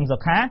ស់លោកកឹមសុ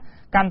ខា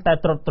កាន់តែ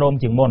ទ្រុឌទ្រោម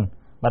ជាងមុន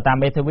បើតាម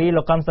មេធាវី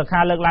លោកកឹមសុខា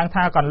លើកឡើង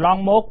ថាកន្លង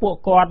មកពួក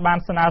គាត់បាន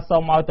ស្នើ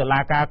សុំឲ្យតុលា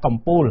ការកំ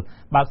ពូល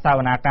បើកសវ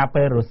នាការ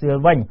ពេលរសៀល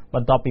វិញប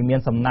ន្ទាប់ពីមាន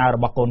សំណើរ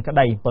បស់កូនក្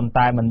តីប៉ុន្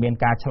តែមិនមាន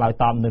ការឆ្លើយ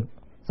តបនោះ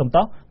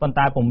ប៉ុន្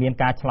តែពុំមាន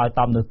ការឆ្លើយត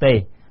បនោះទេ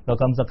លោក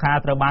កឹមសុខា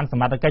ត្រូវបានស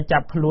មត្ថកិច្ចចា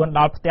ប់ខ្លួនដ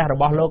ល់ផ្ទះរ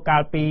បស់លោកកា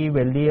លពី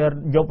វេលា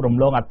យប់រំ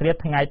លងអធ្រាត្រ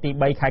ថ្ងៃទី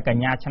3ខែក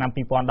ញ្ញាឆ្នាំ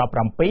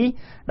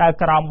2017ដែល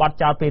ក្រោមបទ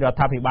ចោទពីរដ្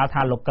ឋាភិបាល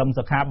ថាលោកកឹម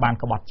សុខាបាន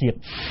ក្បត់ជាតិ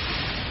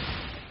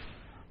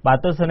បាទ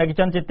ទស្សនិក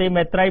ជនជាទី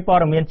មេត្រីព័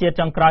ត៌មានជាតិ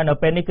ចុងក្រោយនៅ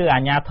ពេលនេះគឺអា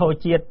ជ្ញាធរ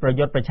ជាតិប្រ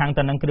យុទ្ធប្រឆាំង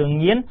ទៅនឹងគ្រឿង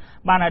ញៀន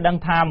បានឲ្យដឹង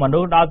ថាមនុ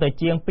ស្សដល់ទៅ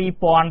ជាង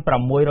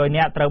2600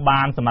នាក់ត្រូវ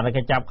បានសមត្ថ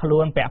កិច្ចចាប់ខ្លួ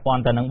នពាក់ព័ន្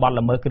ធទៅនឹងបទ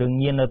ល្មើសគ្រឿង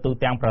ញៀននៅទូ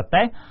ទាំងប្រ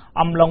ទេស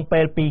អំឡុងពេ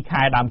ល2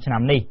ខែដើមឆ្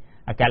នាំនេះ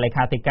អគ្គលេ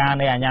ខាធិការ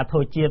នៃអាជ្ញាធ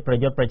រជាតិប្រ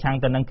យុទ្ធប្រឆាំង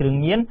ទៅនឹងគ្រឿង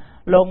ញៀន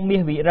លោកមា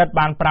សវិរិទ្ធ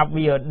បានប្រាប់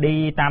VOD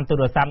តាមទូ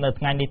រស័ព្ទនៅ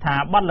ថ្ងៃនេះថា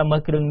បទល្មើស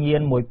គ្រឿងញៀ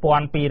ន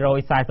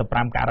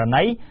1245ករ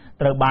ណី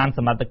ត្រូវបានស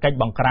មត្ថកិច្ច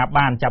បង្ក្រាប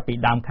បានចាប់ពី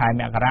ដើមខែ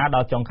មករាដ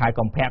ល់ចុងខែ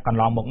កុម្ភៈកន្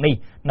លងមកនេះ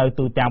នៅ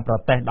ទូទាំងប្រ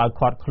ទេសដោយ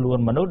ឃាត់ខ្លួន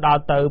មនុស្សដ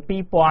ល់ទៅ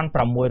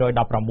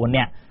2619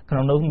នាក់ក្នុ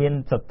ងនោះមាន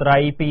ស្ត្រី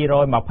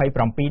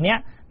227នា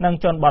ក់និង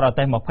ជនបរ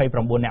ទេស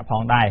29នាក់ផ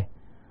ងដែរ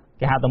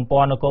គេហទំព័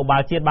រនគរបា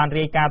លជាតិបាន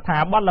រាយការណ៍ថា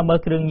បទល្មើស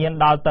គ្រឿងញៀន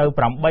ដល់ទៅ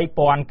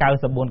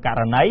8094ក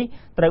រណី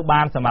ត្រូវ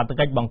បានសមត្ថ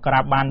កិច្ចបង្ក្រា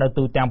បបាននៅ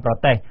ទូទាំងប្រ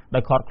ទេសដោ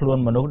យឃាត់ខ្លួន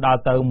មនុស្សដល់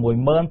ទៅ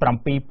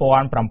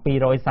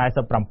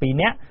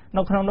17747នាក់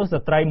នៅក្នុងនោះ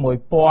ស្ត្រី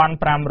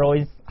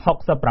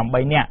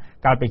1568នាក់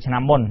កាលពីឆ្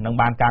នាំមុននិង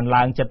បានកើន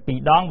ឡើងជិត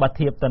2ដងបើ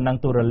ធៀបទៅនឹង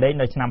តួលេខ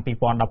នៅឆ្នាំ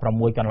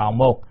2016កន្លង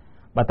មក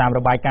បើតាមរ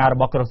បាយការណ៍រ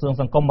បស់ក្រសួង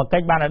សង្គមគិ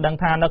ច្ចបានឲ្យដឹង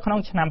ថានៅក្នុង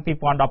ឆ្នាំ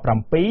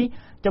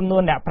2017ចំនួ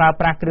នអ្នកប្រើ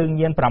ប្រាស់គ្រឿង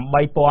ញៀន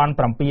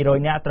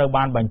8700នាក់ត្រូវ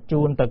បានបញ្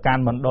ជូនទៅកា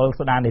ន់មណ្ឌល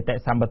ស្ដារនីតិ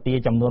សម្បទា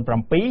ចំនួន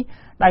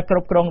7ដែលគ្រ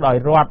ប់គ្រងដោយ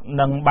រដ្ឋ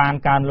និងបាន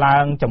កើនឡើ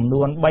ងចំ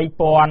នួន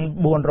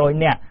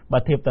3400នាក់បើ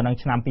ធៀបទៅនឹង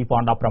ឆ្នាំ2016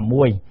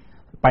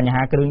បញ្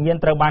ហាគ្រឿងញៀន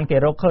ត្រូវបានគេ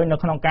រកឃើញនៅ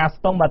ក្នុងការ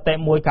ស្ទង់មតិ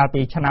មួយកាល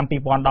ពីឆ្នាំ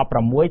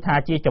2016ថា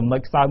ជាចំណុច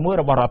ខ្សោយមួយ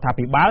របស់រដ្ឋា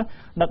ភិបាល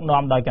ដឹក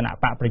នាំដោយគណៈ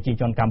បកប្រជា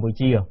ជនកម្ពុ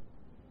ជា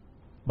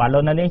បាទលោ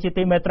កនាងជា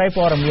ទីមេត្រី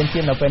ព័ត៌មានជា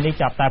តិនៅពេលនេះ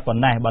ចាប់តែប៉ុ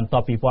ណ្ណេះបន្ទា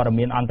ប់ពីព័ត៌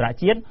មានអន្តរ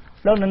ជាតិ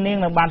លោកនាង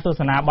នឹងបានទស្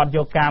សនាបទយ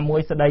កការមួ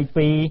យស្ដី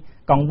ពី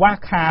កង្វះ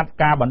ខាត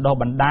ការបណ្ដុះ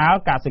បណ្ដាល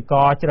កសិក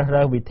រជ្រើស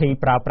រើសវិធី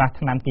ប្រើប្រាស់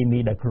ថ្នាំគីមី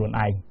ដោយខ្លួន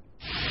ឯង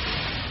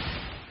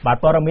បាទ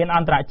ព័ត៌មានអ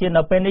ន្តរជាតិ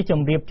នៅពេលនេះជ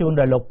ម្រាបជូន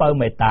ដល់លោកពៅ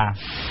មេតា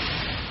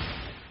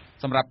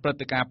សម្រាប់ព្រឹត្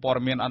តិការណ៍ព័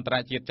ត៌មានអន្តរ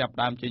ជាតិចាប់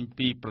ដើមចេញ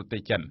ពីប្រទេ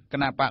សចិនគ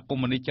ណៈបកកុ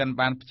ម្មុយនីសចិន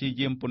បានព្យា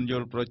យាមពន្យ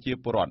ល់ប្រជា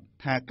ពលរដ្ឋ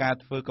ថាការ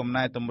ធ្វើកំ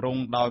ណែតម្រង់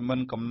ដោយមិន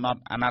កំណត់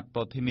អាណត្តិ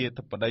ប្រធានា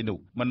ធិបតីនោះ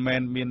មិនមែ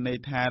នមានន័យ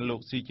ថាលោក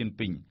ស៊ីជីន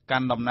ពីងកា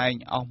ន់តំណែង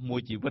អស់មួ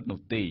យជីវិតនោះ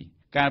ទេ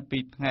កាលពី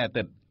ថ្ងៃអា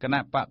ទិត្យគណៈ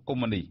បកកុម្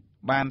មុយនីស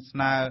បានស្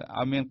នើ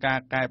ឲ្យមានការ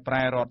កែប្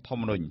រែរដ្ឋធ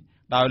ម្មនុញ្ញ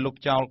ដោយលុប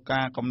ចោល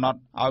ការកំណត់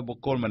ឲ្យបុ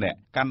គ្គលម្នាក់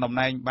កាន់តំ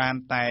ណែងបាន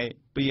តែ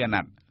2អាណ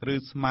ត្តិឬ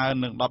ស្មើ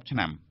នឹង10ឆ្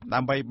នាំដើ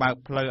ម្បីបើក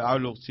ផ្លូវឲ្យ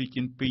លោកស៊ី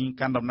ជីនពីង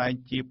កាន់តំណែង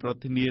ជាប្រ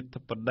ធានាធិ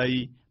បតី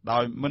ដោ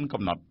យមិន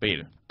កំណត់ពេល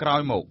ក្រោ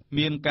យមក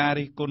មានការ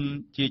រិះគន់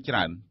ជាច្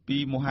រើនពី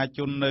មហាជ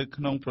ននៅ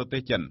ក្នុងប្រទេ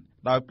សចិន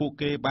ដោយពួក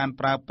គេបាន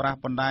ប្រើប្រាស់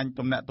បណ្ដាញ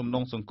ទំនាក់ទំន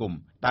ងសង្គម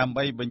ដើម្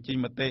បីបញ្ចេញ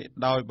មតិ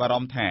ដោយបារ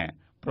ម្ភថា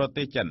ប្រ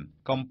ទេសចិន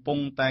កំពុង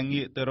តែ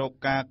ងាកទៅរក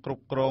ការគ្រ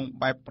ប់គ្រង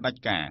បែបផ្ដា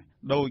ច់ការ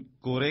ដោយ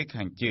កូរ៉េ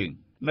ខាងជើង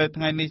នៅ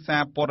ថ្ងៃនេះសា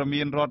រព័ត៌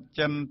មានរដ្ឋ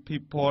ចិន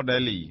People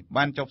Daily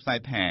បានចុះផ្សា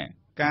យថា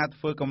ការ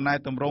ធ្វើកំណែ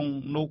តម្រង់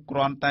នោះគ្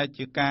រាន់តែ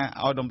ជាការ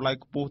ឲ្យតម្លៃ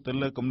ខ្ពស់ទៅ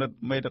លើគំនិត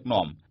មេដឹក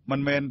នាំមិន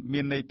មែន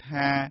មានន័យ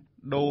ថា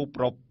ដូរ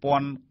ប្រព័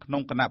ន្ធក្នុ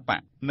ងគណៈបក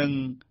និង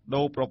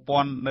ដូរប្រព័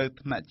ន្ធនៅ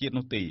ថ្នាក់ជាតិ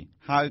នោះទេ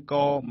ហើយ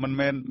ក៏មិន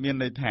មែនមាន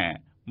ន័យថា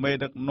មេ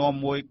ដឹកនាំ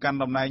មួយកាន់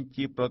តំណែង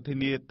ជាប្រធា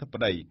នាធិប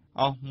តី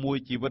អស់មួយ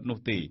ជីវិតនោះ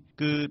ទេ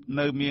គឺ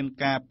នៅមាន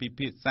ការពិ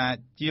ភាក្សា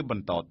ជាប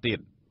ន្តទៀត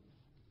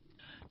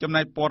ចំ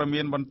ណែកព័ត៌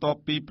មានបន្ទាប់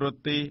ពីប្រ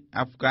ទេស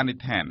អាហ្វហ្គានី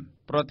ស្ថាន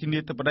ប្រធានា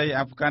ធិបតី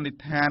អាហ្វហ្គានី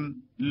ស្ថាន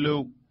លោ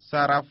ក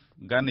សារ៉ាហ្វ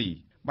ហ្គានី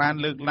បាន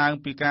លើកឡើង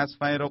ពីការស្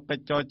វែងរកកិ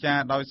ច្ចចរចា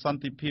ដោយសន្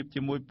តិភាព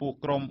ជាមួយពួក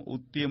ក្រុមឧ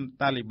ទាម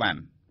តាលីបាន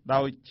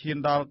ដោយឈាន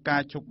ដល់កា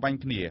រជប់បាញ់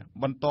គ្នា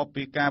បន្ទាប់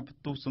ពីការផ្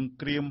ទុះសង្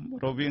គ្រាម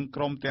រវាង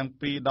ក្រុមទាំង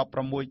ពីរ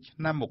16ឆ្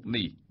នាំមក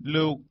នេះ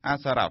លោកអា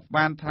សារ៉ាហ្វ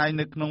បានថ្លែង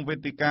នៅក្នុងវេ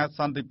ទិកាស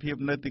ន្តិភាព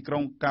នៅទីក្រុ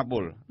ងកាប៊ុ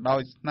លដោ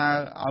យស្នើ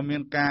ឲ្យមា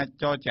នការ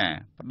ចរចា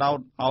ផ្ដោត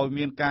ឲ្យ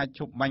មានការជ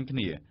ប់បាញ់គ្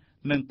នា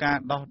និងការ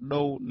ដោះ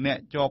ដូរអ្នក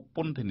ជាប់ព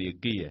ន្ធនា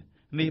គារ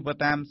នេះបើ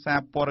តាមសារ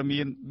ព័ត៌មា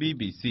ន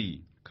BBC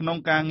ក្នុង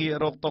ការងាក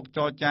រកតុច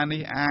រចា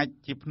នេះអាច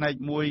ជាផ្នែក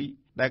មួយ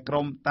ដែលក្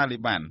រុមតាលី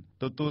បាន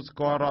ទទួលស្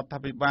គាល់រដ្ឋា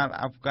ភិបាល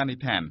អាហ្វហ្គានី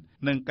ស្ថាន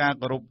និងការ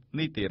គោរព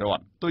នីតិរ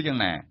ដ្ឋទោះយ៉ាង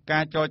ណាកា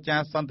រចរចា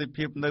សន្តិ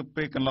ភាពនៅ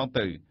ពេលកន្លង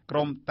ទៅក្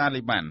រុមតា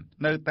លីបាន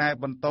នៅតែ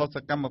បន្តស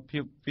កម្មភា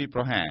ពវាយប្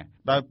រហារ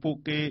ដោយពួក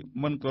គេ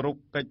មិនគោរព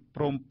កិច្ច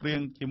ព្រមព្រៀង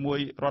ជាមួយ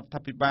រដ្ឋា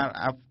ភិបាល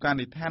អាហ្វហ្គា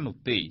នីស្ថាននោះ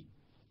ទេ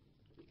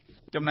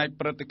ចំណែក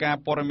ព្រឹត្តិការ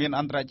ណ៍ព័ត៌មាន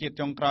អន្តរជាតិ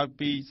ចុងក្រោយ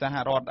ពីសហ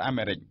រដ្ឋអា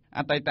មេរិកអ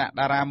តីត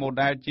តារាម៉ូ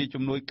ដែលជា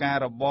ជំនួយការ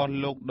របស់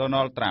លោក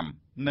Donald Trump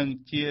និង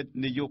ជា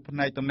នាយកផ្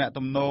នែកទំនាក់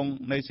ទំនង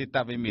នៃសេត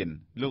វិមាន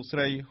លោកស្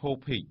រីហូ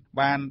ភីក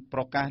បានប្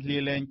រកាសលា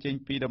លែងចេញ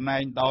ពីតំណែ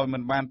ងដោយមិ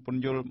នបានព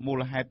ន្យល់មូ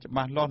លហេតុច្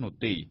បាស់លាស់នោះ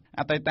ទេ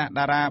អតីត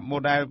តារា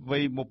model វ័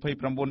យ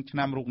29 ឆ្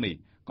នាំរូបនេះ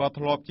ក៏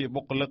ធ្លាប់ជា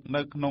បុគ្គលិក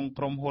នៅក្នុង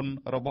ក្រុមហ៊ុន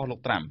របស់លោក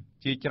ត្រាំ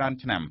ជាច្រើន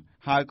ឆ្នាំ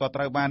ហើយក៏ត្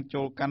រូវបាន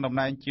ចូលកាន់តំ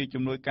ណែងជា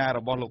ជំនួយការរ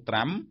បស់លោកត្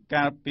រាំ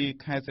កាលពី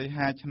ខែសី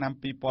ហាឆ្នាំ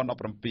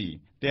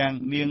 2017 ទាំង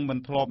នាងមិន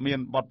ធ្លាប់មាន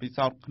បទពិ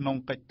សោធន៍ក្នុង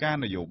កិច្ចការ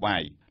នយោបា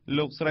យ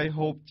លោកស្រី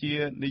ហូបជា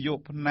នាយក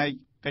ផ្នែក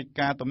កិច្ច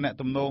ការទំនាក់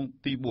ទំនង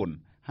ទី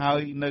4ហើ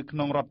យនៅក្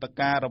នុងរដ្ឋ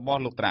ការរបស់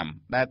លោកត្រាំ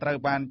ដែលត្រូវ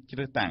បានជ្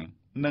រើសតាំង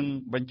និង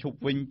បញ្ឈប់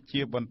វិញ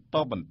ជាបន្ត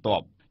បន្ទា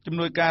ប់ជំ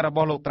នួយការរប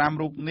ស់លោកត្រាំ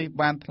រូបនេះ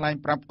បានថ្លែង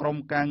ប្រាប់ក្រុម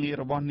ការងារ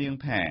របស់នាង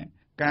ថា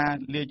ការ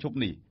លាឈប់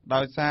នេះ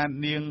ដោយសារ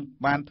នាង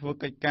បានធ្វើ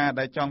កិច្ចការ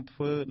ដែលចង់ធ្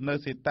វើនៅ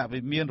សេតវិ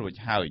មានរួច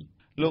ហើយ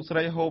លោកស្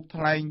រីហូប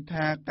ថ្លែង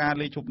ថាការ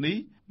លាឈប់នេះ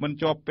មិន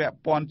ជាប់ពាក់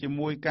ព័ន្ធជា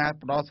មួយការ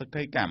ផ្ដល់សក្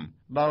ខីកម្ម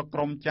ដល់ក្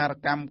រុមចារ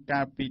កម្មកា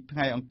លពីថ្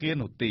ងៃអង្គារ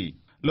នោះទេ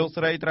លោក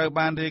ស្រីត្រូវ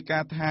បានរាយកា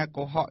រណ៍ថា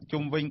កុហក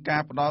ជុំវិញកា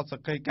រផ្ដល់ស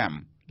ក្ខីកម្ម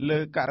លើ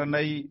ករ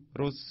ណី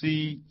រុស្ស៊ី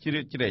ជ្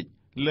រៀតជ្រែក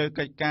លើ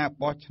កិច្ចការ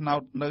បោះឆ្នោ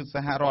តនៅស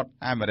ហរដ្ឋ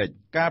អាមេរិក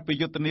កាលពី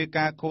យុទ្ធនា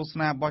ការឃោស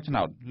នាបោះឆ្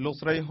នោតលោក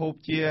ស្រីហូប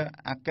ជា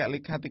អគ្គលេ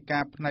ខាធិកា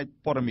រផ្នែក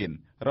ព័ត៌មាន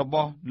រប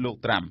ស់លោក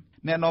ត្រាំ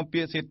អ្នកនាំ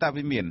ពាក្យសេត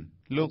វិមាន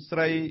លោកស្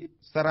រី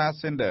Sarah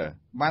Sender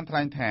បានថ្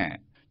លែងថា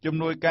ជំ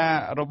នួយការ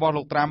របស់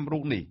លោកត្រាំរូ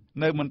បនេះ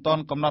នៅមិនទា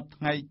ន់កំណត់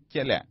ថ្ងៃ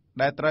ជាក់លាក់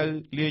ដែលត្រូវ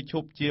លាឈ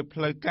ប់ជាផ្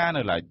លូវការ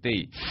នៅឡើយទេ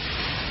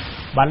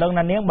បាទលោក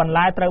នាងបន្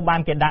លែត្រូវបា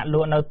នគេដាក់ល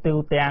ក់នៅទូ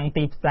ទាំង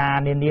ទីផ្សារ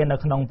នានានៅ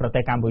ក្នុងប្រទេ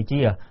សកម្ពុ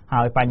ជា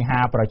ហើយបញ្ហា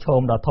ប្រឈម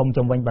ដ៏ធំ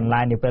ជំវិញបន្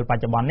លែនាពេលប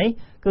ច្ចុប្បន្ននេះ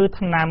គឺ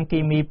ថ្នាំគី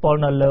មីពុល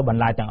នៅលើប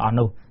ន្លែទាំងអស់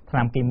នោះថ្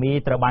នាំគីមី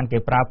ត្រូវបានគេ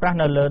ប្រើប្រាស់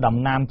នៅលើដំ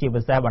ណាំជា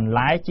ពិសេសបន្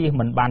លែជៀស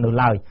មិនបាននោះ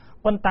ឡើយ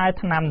ប៉ុន្តែ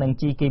ថ្នាំនិង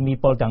ជីគីមី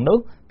ពុលទាំងនោះ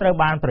ត្រូវ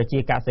បានប្រជា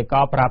កសិក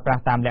រប្រើប្រា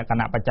ស់តាមលក្ខ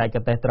ណៈបច្ចេក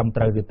ទេសត្រឹម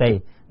ត្រូវឬទេ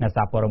អ្នក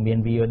សារព័ត៌មាន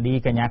VOD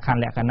កញ្ញាខាន់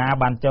លក្ខណា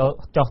បាន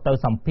ចុះទៅ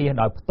សម្ភាស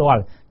ដោយផ្ទាល់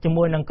ជា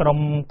មួយនឹងក្រុម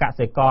ក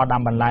សិករ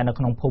ដាំបន្លែនៅ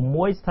ក្នុងភូមិ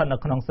មួយស្ថិតនៅ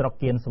ក្នុងស្រុក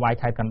គៀនស្វាយ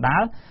ខេត្តកណ្ដា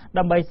ល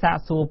ដើម្បីសាក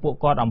សួរពួក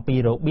គាត់អំពី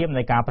របៀប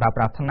នៃការប្រើ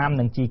ប្រាស់ថ្នាំ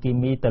និងជីគី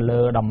មីទៅលើ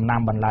ដំ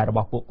ណាំបន្លែរប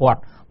ស់ពួកគាត់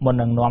មុន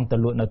នឹងនាំទៅ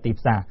លក់នៅទី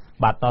ផ្សារ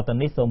បាទតទៅ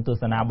នេះសូមទ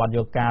ស្សនាបទយ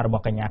កការរប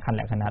ស់កញ្ញាខាន់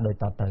លក្ខណាដូច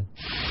តទៅ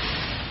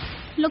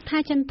លោកថា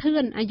ចន្ទធឿ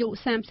នអាយុ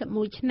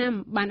31ឆ្នាំ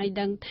បានឲ្យ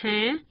ដឹងថា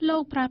លោ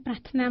កប្រើប្រា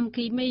ស់ថ្នាំ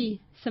គីមី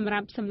សម្រា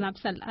ប់សម្លាប់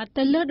សត្វល្អិត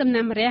ទៅលើដំ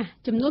ណាំរះ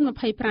ចំនួន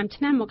25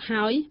ឆ្នាំមក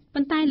ហើយ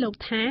ប៉ុន្តែលោក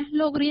ថា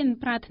លោករៀន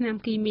ប្រើថ្នាំ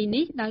គីមី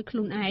នេះដោយខ្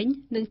លួនឯង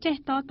និងចេះ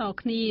ត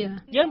គ្នា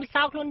យើងពិ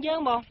សោធន៍ខ្លួនយើង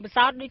បងពិ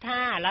សោធន៍ដូចថា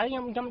ឥឡូវខ្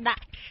ញុំដា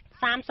ក់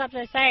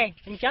30cc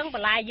អញ្ចឹងប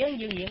ន្លែយើង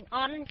រៀងអ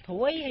ន់ត្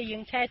រួយហើយយើ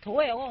ងឆេះត្រួ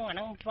យអូអាហ្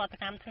នឹងប្រតិ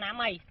កម្មថ្នាំ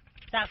អី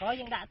តែក្រោយ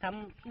យើងដាក់ត្រឹម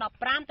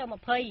15ទៅ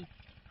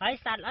20ហើយ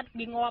សត្វល្អិត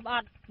វាងាប់អ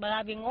ត់បើ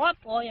វាងាប់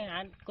អូយ៉ាងណា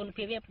គុណ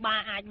ភាពវា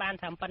អាចបាន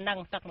ត្រឹមប៉ុណ្ណឹង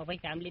ទឹក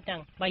25លីត្រហ្នឹង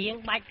បើយើង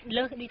បាច់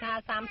លើសដូចថា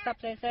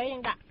 30cc យើ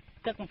ងដាក់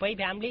ទឹក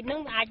25លីត្រហ្នឹ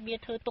ងអាចវា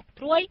ធ្វើទុក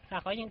ត្រួយតែ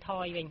ក្រោយយើងថ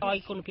យវិញថយ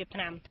គុណភាពថ្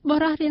នាំប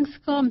រិះរៀង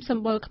ស្គមស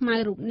ម្បុរខ្មៅ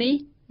រូបនេះ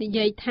និ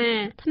យាយថា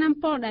ថ្នាំ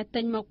ពុលដែល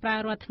ទិញមកប្រើ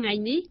រាល់ថ្ងៃ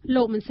នេះ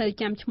លោកមិនសូវ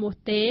ចាំឈ្មោះ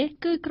ទេ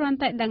គឺគ្រាន់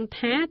តែដឹង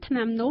ថាថ្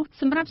នាំនោះ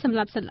សម្រាប់សម្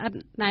លាប់សត្វល្អិត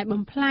ដែល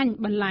បំផ្លាញ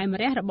បន្លែ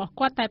ម្រះរបស់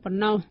គាត់តែប៉ុណ្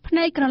ណោះភ្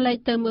នែកក្រឡេក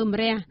ទៅមើល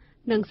ម្រះ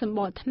និងសម្ប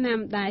កថ្នាំ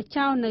ដែល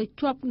ចោលនៅ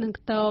ជាប់នឹង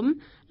ខ្ទម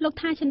លោក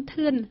ថាចន្ទ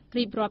ធឿន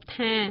រៀបរាប់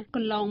ថាក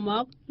ន្លងម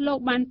កលោក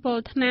បានពុល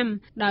ថ្នាំ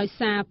ដោយ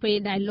សារពេល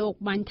ដែលលោក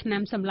បាញ់ថ្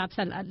នាំសម្លាប់ស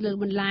ត្វល្អិតលើ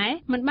បន្លែ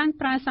មិនបាន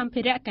ប្រើសម្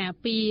ភារៈការ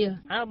ពារ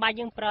បាច់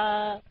យើងប្រើ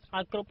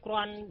ឲ្យគ្រប់គ្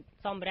រាន់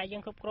សម្ភារៈយើ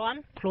ងគ្រប់គ្រាន់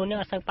ខ្លួនយើង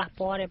អត់សូវប៉ះ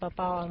ពាល់ទេប៉ា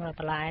ប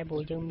ន្លែព្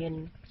រោះយើងមាន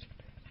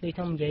ដូចខ្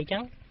ញុំនិយាយចឹ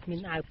ងមាន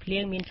អាវភ្លៀ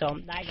ងមានស្រោម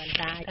ដៃបន្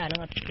តាអាហ្នឹង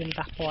អត់មាន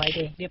ប៉ះពាល់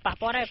ទេវាប៉ះ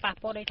ពាល់ដែរប៉ះ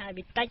ពាល់ដូចថា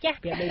វាតិច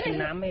វាដូចដំ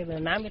ណាំទេ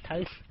ដំណាំវាត្រូ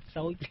វ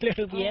សូចលើ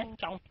វា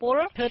ចង់ពុល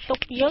ធ្វើទុក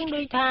យើង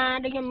ដូចថា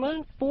ដូចខ្ញុំមើល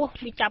ពោះ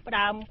វាចាប់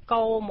ដើម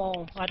កោហ្មង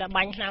ឲ្យតែ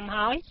បាញ់ថ្នាំ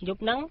ហើយយ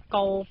ប់ហ្នឹង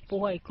កោ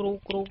ពោះឲ្យគ្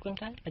រូចឹង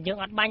ទៅយើង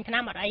អត់បាញ់ថ្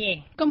នាំអត់អីទេ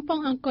កំពុង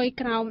អង្គុយ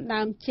ក្រោម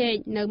ដើមចេក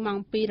នៅម៉ោង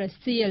2រ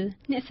សៀល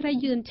អ្នកស្រី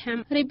យឿនឆាំ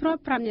រៀបរា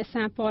ប់ប្រាប់អ្នក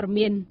សារព័ត៌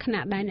មានខ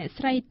ណៈដែលអ្នក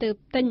ស្រីទើប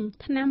ទិញ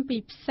ថ្នាំពី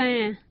ផ្សារ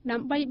ដើ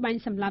ម្បីបាញ់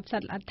សម្លាប់ស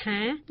ត្វល្អិតថា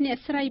អ្នក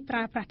ស្រីប្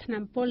រើប្រាស់ថ្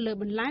នាំពុលលើ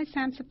បន្លែ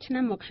30ឆ្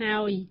នាំមកហើ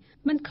យ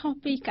មិនខុស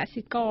ពីក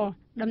សិករ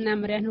ដំណាំ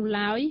រះនោះ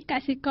ឡើយក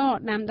សិករ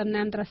ដាំដំ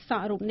ណាំត្រស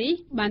ក់រូបនេះ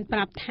បានប្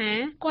រាប់ថា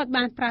គាត់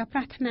បានប្រើប្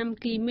រាស់ថ្នាំ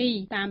គីមី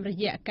តាមរ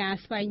យៈការ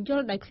ស្វែងយ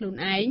ល់ដោយខ្លួន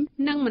ឯង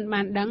និងមិន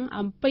បានដឹង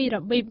អំពីរ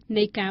បៀប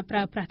នៃការប្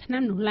រើប្រាស់ថ្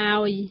នាំនោះឡើ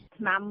យ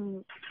ថ្នាំ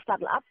ស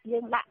ត្វល្អិតយើ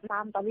ងដាក់តា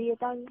មតាវា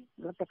ទៅ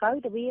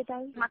ទៅវាទៅ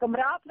មកកម្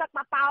របទឹកម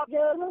កប៉ោត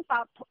យើងហ្នឹងប៉ោ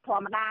តធ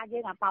ម្មតាយើ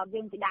ងអាប៉ោត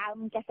យើងពីដើម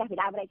ចេះពី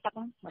ដើមរែកទឹក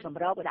មកក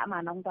ម្របទៅដាក់មក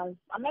អានោះទៅ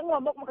អាហ្នឹង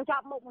មុខមកកញ្ច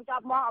ប់មកម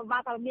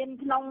កតែមាន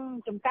ក្នុង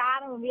ចំការ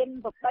ហ្នឹងមាន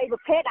3ប្រ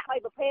ភេទដាក់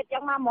3ប្រភេទអញ្ចឹ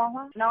ងមកហ្មង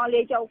ណ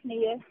លាយចូលគ្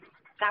នា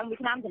តាំងពី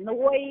ឆ្នាំជំ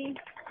នួយ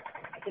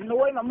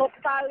មកមុខ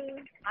ទៅ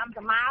តាមស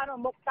មោនោះ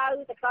មុខទៅ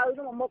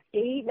នោះមកមុខ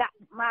ជីដាក់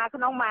មក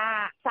ក្នុងម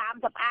ក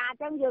30អាអញ្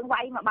ចឹងយើងវា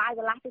យមកបាយក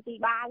ន្លះទៅទី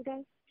បាវទៅ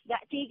ដា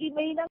ក់ជីគី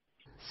មីហ្នឹង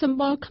សម្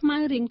បល់ខ្មៅ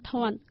រៀង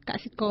ធាត់ក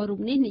សិកររូ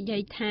បនេះនិយា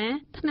យថា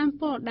ថ្នាំ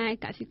ពុលដែល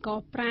កសិករ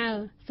ប្រើ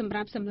សម្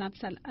រាប់សម្លាប់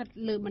សត្វល្អិត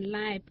លើបន្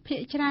លែភាគ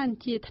ច្រើន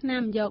ជាថ្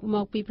នាំយកម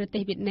កពីប្រទេ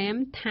សវៀតណាម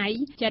ថៃ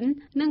ចិន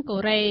និងកូ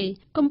រ៉េ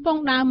កំពុង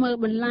ដើរមើល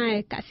បន្លែ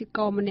កសិក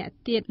រម្នាក់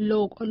ទៀត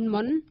លោកអ៊ុន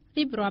មុន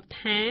រៀបរាប់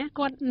ថា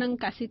គាត់និង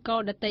កសិក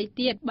រដទៃ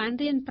ទៀតបាន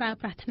រៀនប្រើ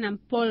ប្រាស់ថ្នាំ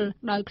ពុល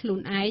ដោយខ្លួន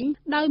ឯង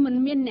ដោយមិន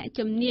មានអ្នក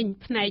ជំនាញ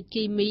ផ្នែក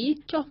គីមី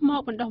ចុះមក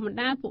បណ្ដុះបណ្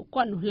ដាលពួក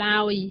គាត់នោះឡើ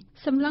យ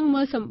សម្លឹង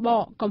មើលសម្ប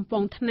កកំប៉ុ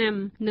ងថ្នាំ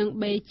និង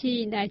បេជី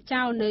ដែល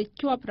ចោលនៅ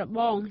ជាប់រប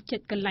ងចិ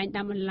ត្តកន្លែង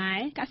ដាំបន្លែ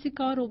កសិក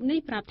ររូបនេះ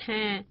ប្រាប់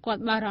ថាគា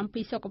ត់បារម្ភ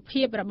ពីសុខ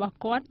ភាពរបស់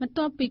គាត់បន្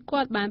ទាប់ពី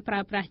គាត់បានប្រើ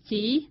ប្រាស់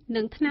ជី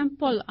និងថ្នាំ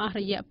ពុលអស់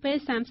រយៈពេល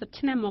30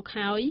ឆ្នាំមក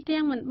ហើយ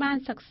ទាំងមិនបាន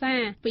សិក្សា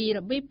ពីរ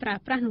បៀបប្រើ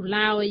ប្រាស់នោះ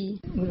ឡើយ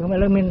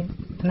មាន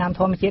ថ្នាំ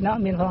ធម្មជាតិនោះ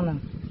មានផងហ្នឹង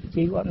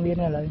ជីអត់មាន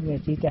ឥឡូវមាន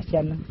ជីចាស់ចិ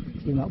ន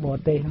ជីមកបរ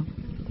ទេសហ្នឹង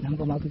ថ្នាំ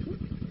ក៏មកពី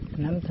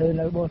ថ្នាំធ្វើ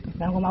នៅបរ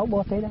ថ្នាំក៏មកប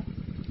រទេសដែរ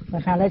ម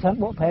កខាងនេះច្រើន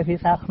បកប្រែភា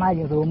សាខ្មែរ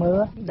យើងចូលមើល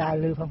ដើរ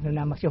លឺផងថ្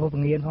នាំមកចូលប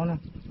ង្រៀនផងណា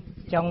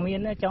ចង់មាន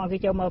ចង់គេ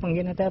ចូលមកបង្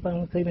រៀនតែប៉ុន្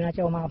តែឃើញមានណា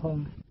ចូលមកផង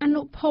អ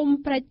នុភូមិ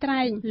ព្រែកត្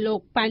រែងលោក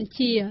ប៉ាន់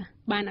ជា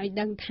បានឲ្យ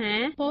ដឹងថា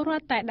ពលរ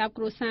ដ្ឋតែ10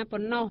គ្រួសារប៉ុ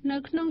ណ្ណោះនៅ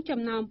ក្នុងចំ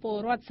ណោមពល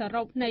រដ្ឋស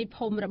រុបនៃ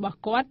ភូមិរបស់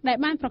គាត់ដែល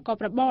បានប្រកប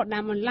របរ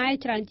ដាំបន្លែ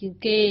ច្រើនជាង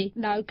គេ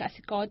ដោយក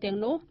សិករទាំង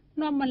នោះ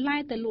នាំបន្លែ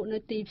ទៅលក់នៅ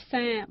ទីផ្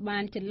សារបា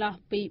នចន្លោះ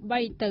ពី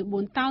3ទៅ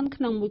4តោន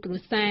ក្នុងមួយគ្រួ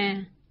សារ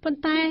ប៉ុន្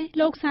តែ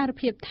លោកសារ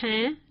ភាពថា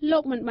លោ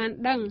កមិនបាន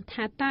ដឹង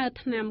ថាតើ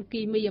ថ្នាំ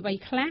គីមីអ្វី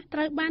ខ្លះត្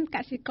រូវបានក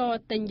សិករ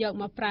ទិញយក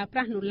មកប្រើប្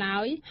រាស់នោះឡើ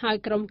យហើយ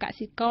ក្រុមក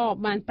សិករ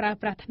បានប្រើ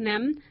ប្រាស់ថ្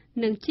នាំ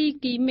និងជី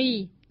គីមី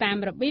តាម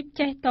របៀប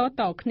ចេះត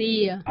គ្នា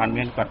អត់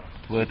មានគាត់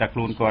ធ្វើតែខ្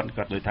លួនគាត់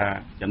ដូចថា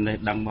ចំណេះ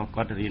ដឹងរបស់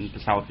គាត់រៀនពិ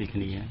សោធន៍ពីគ្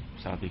នា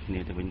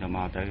ទៅវិញទៅម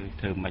កទៅ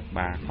ធ្វើមិន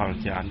បានផល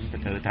ច្រើនទៅ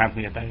ធ្វើតាម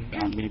វាទៅ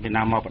អត់មាន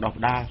ណាមកបដោះប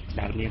ដា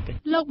ដែលមានទេ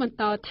លោកបន្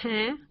តថា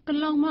ក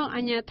ន្លងមក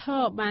អាជ្ញាធ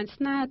របាន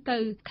ស្នើទៅ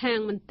ខាង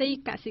មន្ទីរ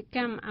កសិក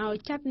ម្មឲ្យ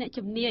ចាត់អ្នក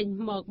ជំនាញ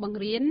មកបង្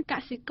រៀនក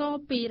សិករ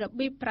ពីរ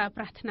បៀបប្រើ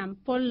ប្រាស់ថ្នាំ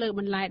ពុលលើ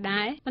បន្លែ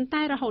ដែរប៉ុន្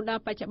តែរហូតដ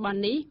ល់បច្ចុប្បន្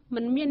ននេះ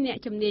មិនមានអ្នក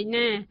ជំនាញ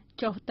ណា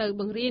ចុះទៅ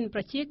បង្រៀនប្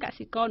រជាក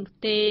សិករនោះ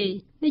ទេ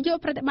នាយក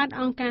ប្រតិបត្តិ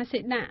អង្គការសេ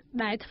ដាក់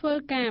ដែលធ្វើ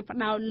ការផ្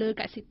ដោតលើ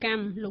កសិក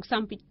ម្មលោក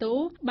សំពីទូ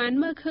បាន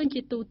មើលឃើញ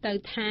ជាទូទៅ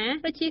ថា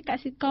ប្រជាក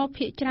សិករ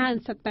ភាគច្រើន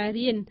សុទ្ធតែ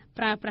រៀន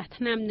ប្រើប្រាស់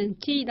ថ្នាំនិង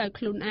ជីដោយ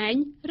ខ្លួនឯង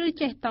ឬ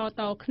ចេះត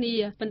គ្នា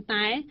ប៉ុន្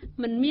តែ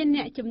មិនមាន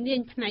អ្នកជំនាញ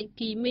ផ្នែក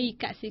គីមី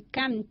កសិក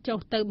ម្មចុះ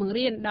ទៅបង្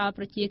រៀនដល់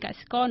ប្រជាក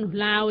សិករនោះ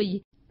ឡើយ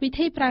វិ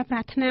ធីប្រើប្រា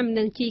ស់ថ្នាំ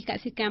និងជីក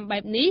សិកម្មបែ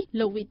បនេះ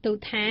លោកវិទូ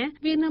ថា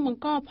វានឹងប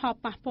ង្កផល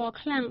ប៉ះពាល់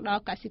ខ្លាំងដ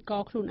ល់កសិក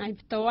រខ្លួនឯង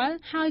ផ្ទាល់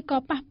ហើយក៏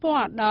ប៉ះពា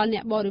ល់ដល់អ្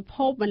នកបរិ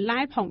ភោគបន្លែ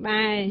ផង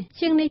ដែរ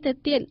ជាងនេះទៅ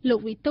ទៀតលោក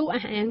វិទូ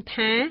អះអាង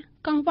ថា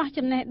កង្វះ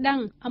ចំណេះដឹង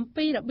អំ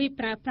ពីរបៀប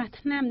ប្រើប្រាស់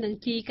ថ្នាំនិង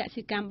ជីក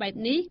សិកម្មបែប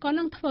នេះក៏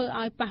នឹងធ្វើ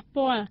ឲ្យប៉ះ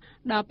ពាល់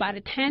ដល់ប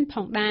រិស្ថានផ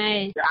ងដែរ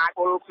អាច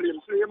ពុលភ្លា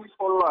ម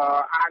ពុល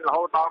អាចរ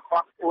ហូតដល់គា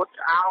ត់អួត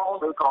ឆ្អោ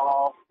ឬក៏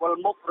ពុល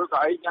មុខឬក៏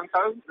អីចឹង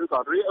ទៅឬក៏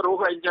រាករូ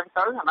សអីចឹង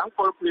ទៅអាហ្នឹង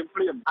ពុលភ្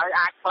លាមហើយ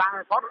អាចខ្លាំង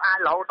គាត់អាច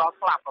រហូតដល់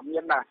ស្លាប់ក៏មា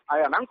នដែរហើយ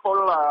អាហ្នឹងពុល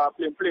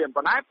ភ្លាម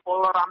ប៉ុន្តែពុល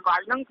រំរាយ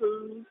ហ្នឹងគឺ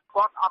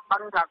គាត់អត់ដឹ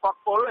ងថាគាត់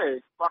ពុលទេ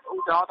គាត់ឧ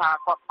ទាហរណ៍ថា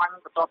គាត់បាញ់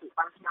បន្ទាប់ពី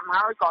បាញ់ឆ្នាំ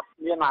ហើយគាត់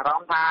មានអារ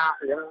ម្មណ៍ថា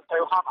រៀងទៅ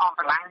ហត់អស់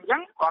កម្លាំងអញ្ចឹ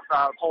ងគាត់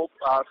ហូប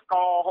ស្ក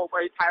រហូប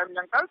អីថែមអញ្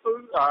ចឹងទៅគឺ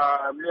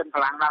មានក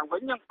ម្លាំងឡើងវិ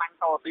ញអញ្ចឹងបាញ់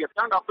តទៀតអញ្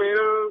ចឹងដល់ពេល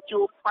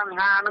ជួបបញ្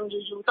ហាហ្នឹងយូ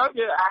រទៅ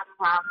វាអាច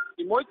ថា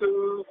ទីមួយគឺ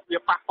វា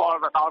ប៉ះពាល់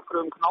ទៅដល់គ្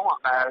រឿងក្នុង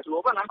ដែលជួ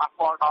បហ្នឹងប៉ះ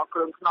ពាល់ដល់គ្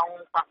រឿងក្នុង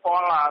ប៉ះពា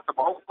ល់សម្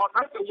បូរគាត់ហ្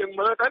នឹងគឺយើង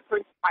មើលទៅឃើ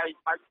ញបែក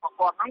គាត់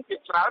ហ្នឹងជា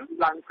ច្រើន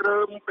ឡើងគ្រើ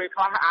មពេល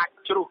ខ្លះអាច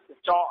ជ្រុះក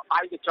ញ្ចក់ដៃ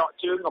កញ្ចក់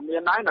ជើងក៏មា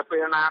នដែរនៅពេ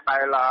លណាដែ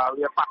ល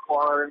វាប៉ះពា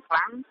ល់រឿងខ្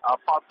លាំង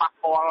ផលប៉ះ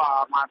ពាល់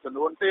មួយចំ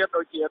នួនទៀត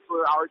ដូចជាធ្វើ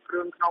ឲ្យគ្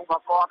រឿងក្នុងរប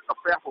ស់គាត់កា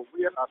ពះពោះ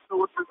វៀនស្ទួ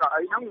តឬក៏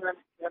អីហ្នឹងមា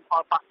នផ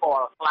លប៉ះពា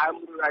ល់ក្លើម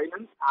ឬអីហ្នឹ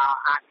ង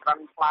អាចក្រិន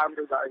ក្លើម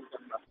ឬក៏អីចឹ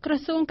ងក្រ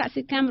សួងក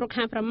សិកម្មរុក្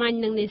ខាប្រមាញ់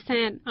និងនេ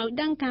សាទឲ្យ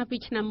ដឹងកាលពី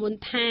ឆ្នាំមុន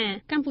ថា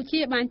កម្ពុជា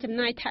បានចំ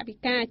ណាយថវិ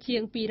កាជា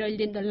ង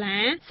$200 លា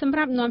នសម្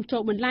រាប់នាំចូ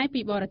លបន្លែ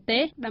ពីបរទេ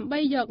សដើម្បី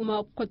យកម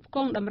កផ្គត់ផ្គ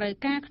ង់តម្រូវ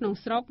ការក្នុង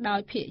ស្រុកដោ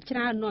យភាគច្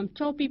រើននាំ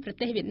ចូលពីប្រ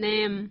ទេសវៀត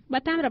ណាមបើ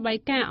តាមរបាយ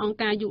ការណ៍អង្គ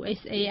ការ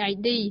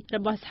USAID រ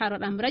បស់សហរ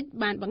ដ្ឋអាមេរិក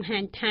បានបង្ហា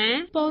ញថា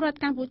ពលរដ្ឋ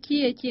កម្ពុ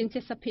ជាជាង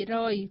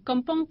 70% កំ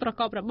ពុងប្រ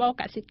កបរបរ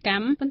កសិក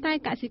ម្មប៉ុន្តែ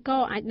កសិក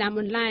រអាចដាំ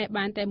បន្លែ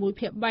បានតែ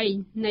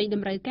 1/3 នៃត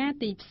ម្រូវការ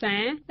ទីផ្សា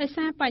រដោយ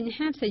សារបញ្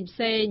ហាផ្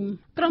សេងៗ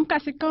ក្រុមក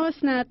សិករ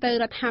ស្នើទៅ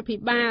រដ្ឋាភិ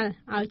បាល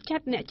ឲ្យចា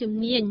ត់អ្នកជំ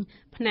នាញ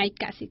ផ្នែក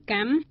កសិក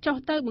ម្មចុះ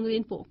ទៅបង្រៀ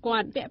នពួកគា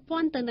ត់ពាក់ព័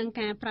ន្ធទៅនឹង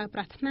ការប្រើប្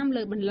រាស់ថ្នាំ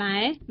លើបន្លែ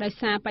ដោយ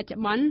សារបច្ចុ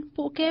ប្បន្ន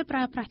ពួកគេប្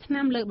រើប្រាស់ថ្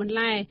នាំលើបន្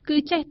លែគឺ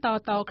ចេះត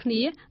គ្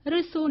នាឬ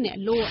សួរអ្នក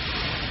លក់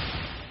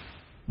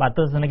បាទទ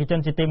ស្សនិកជន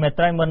ជាទីមេ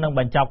ត្រីមុននឹង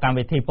បញ្ចប់កម្ម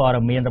វិធីព័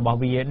ត៌មានរបស់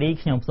VOD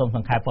ខ្ញុំសូមស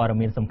ង្ខេបព័ត៌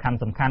មានសំខាន់ៗ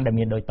ដែល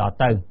មានដូចត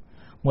ទៅ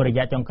មួយរ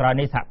យៈចុងក្រោយ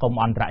នេះសហគម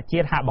ន៍អន្តរជា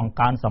តិហាក់បង្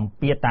កើនសម្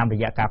ពាធតាមរ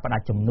យៈការផ្តា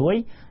ច់ជំនួយ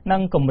និ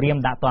ងគម្រាម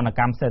ដាក់ទណ្ឌ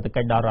កម្មសេដ្ឋ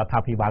កិច្ចដល់រដ្ឋា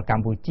ភិបាលក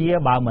ម្ពុជា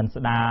បើមិន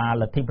ស្ដារ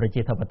លទ្ធិប្រ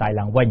ជាធិបតេយ្យ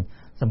ឡើងវិញ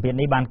សម្ពាធ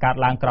នេះបានកើត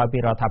ឡើងក្រោយពី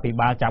រដ្ឋាភិ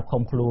បាលចាប់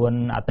ឃុំខ្លួន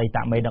អតីត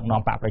មេដឹក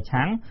នាំបកប្រ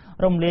ឆាំង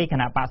រំលាយគ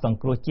ណៈបកសង្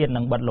គ្រោះជាតិ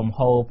និងបិទលំ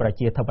ហូរប្រ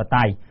ជាធិប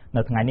តេយ្យ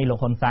នៅថ្ងៃនេះលោក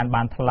ហ៊ុនសែន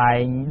បានថ្លែ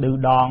ងឌឺ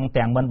ដង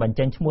ទាំងមិនបញ្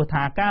ចេញឈ្មោះ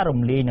ថាការរំ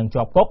លាយនឹង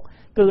ជាប់គុក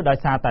គឺដោយ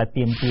សារតែ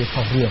ទាមទារ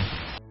ខុសរឿង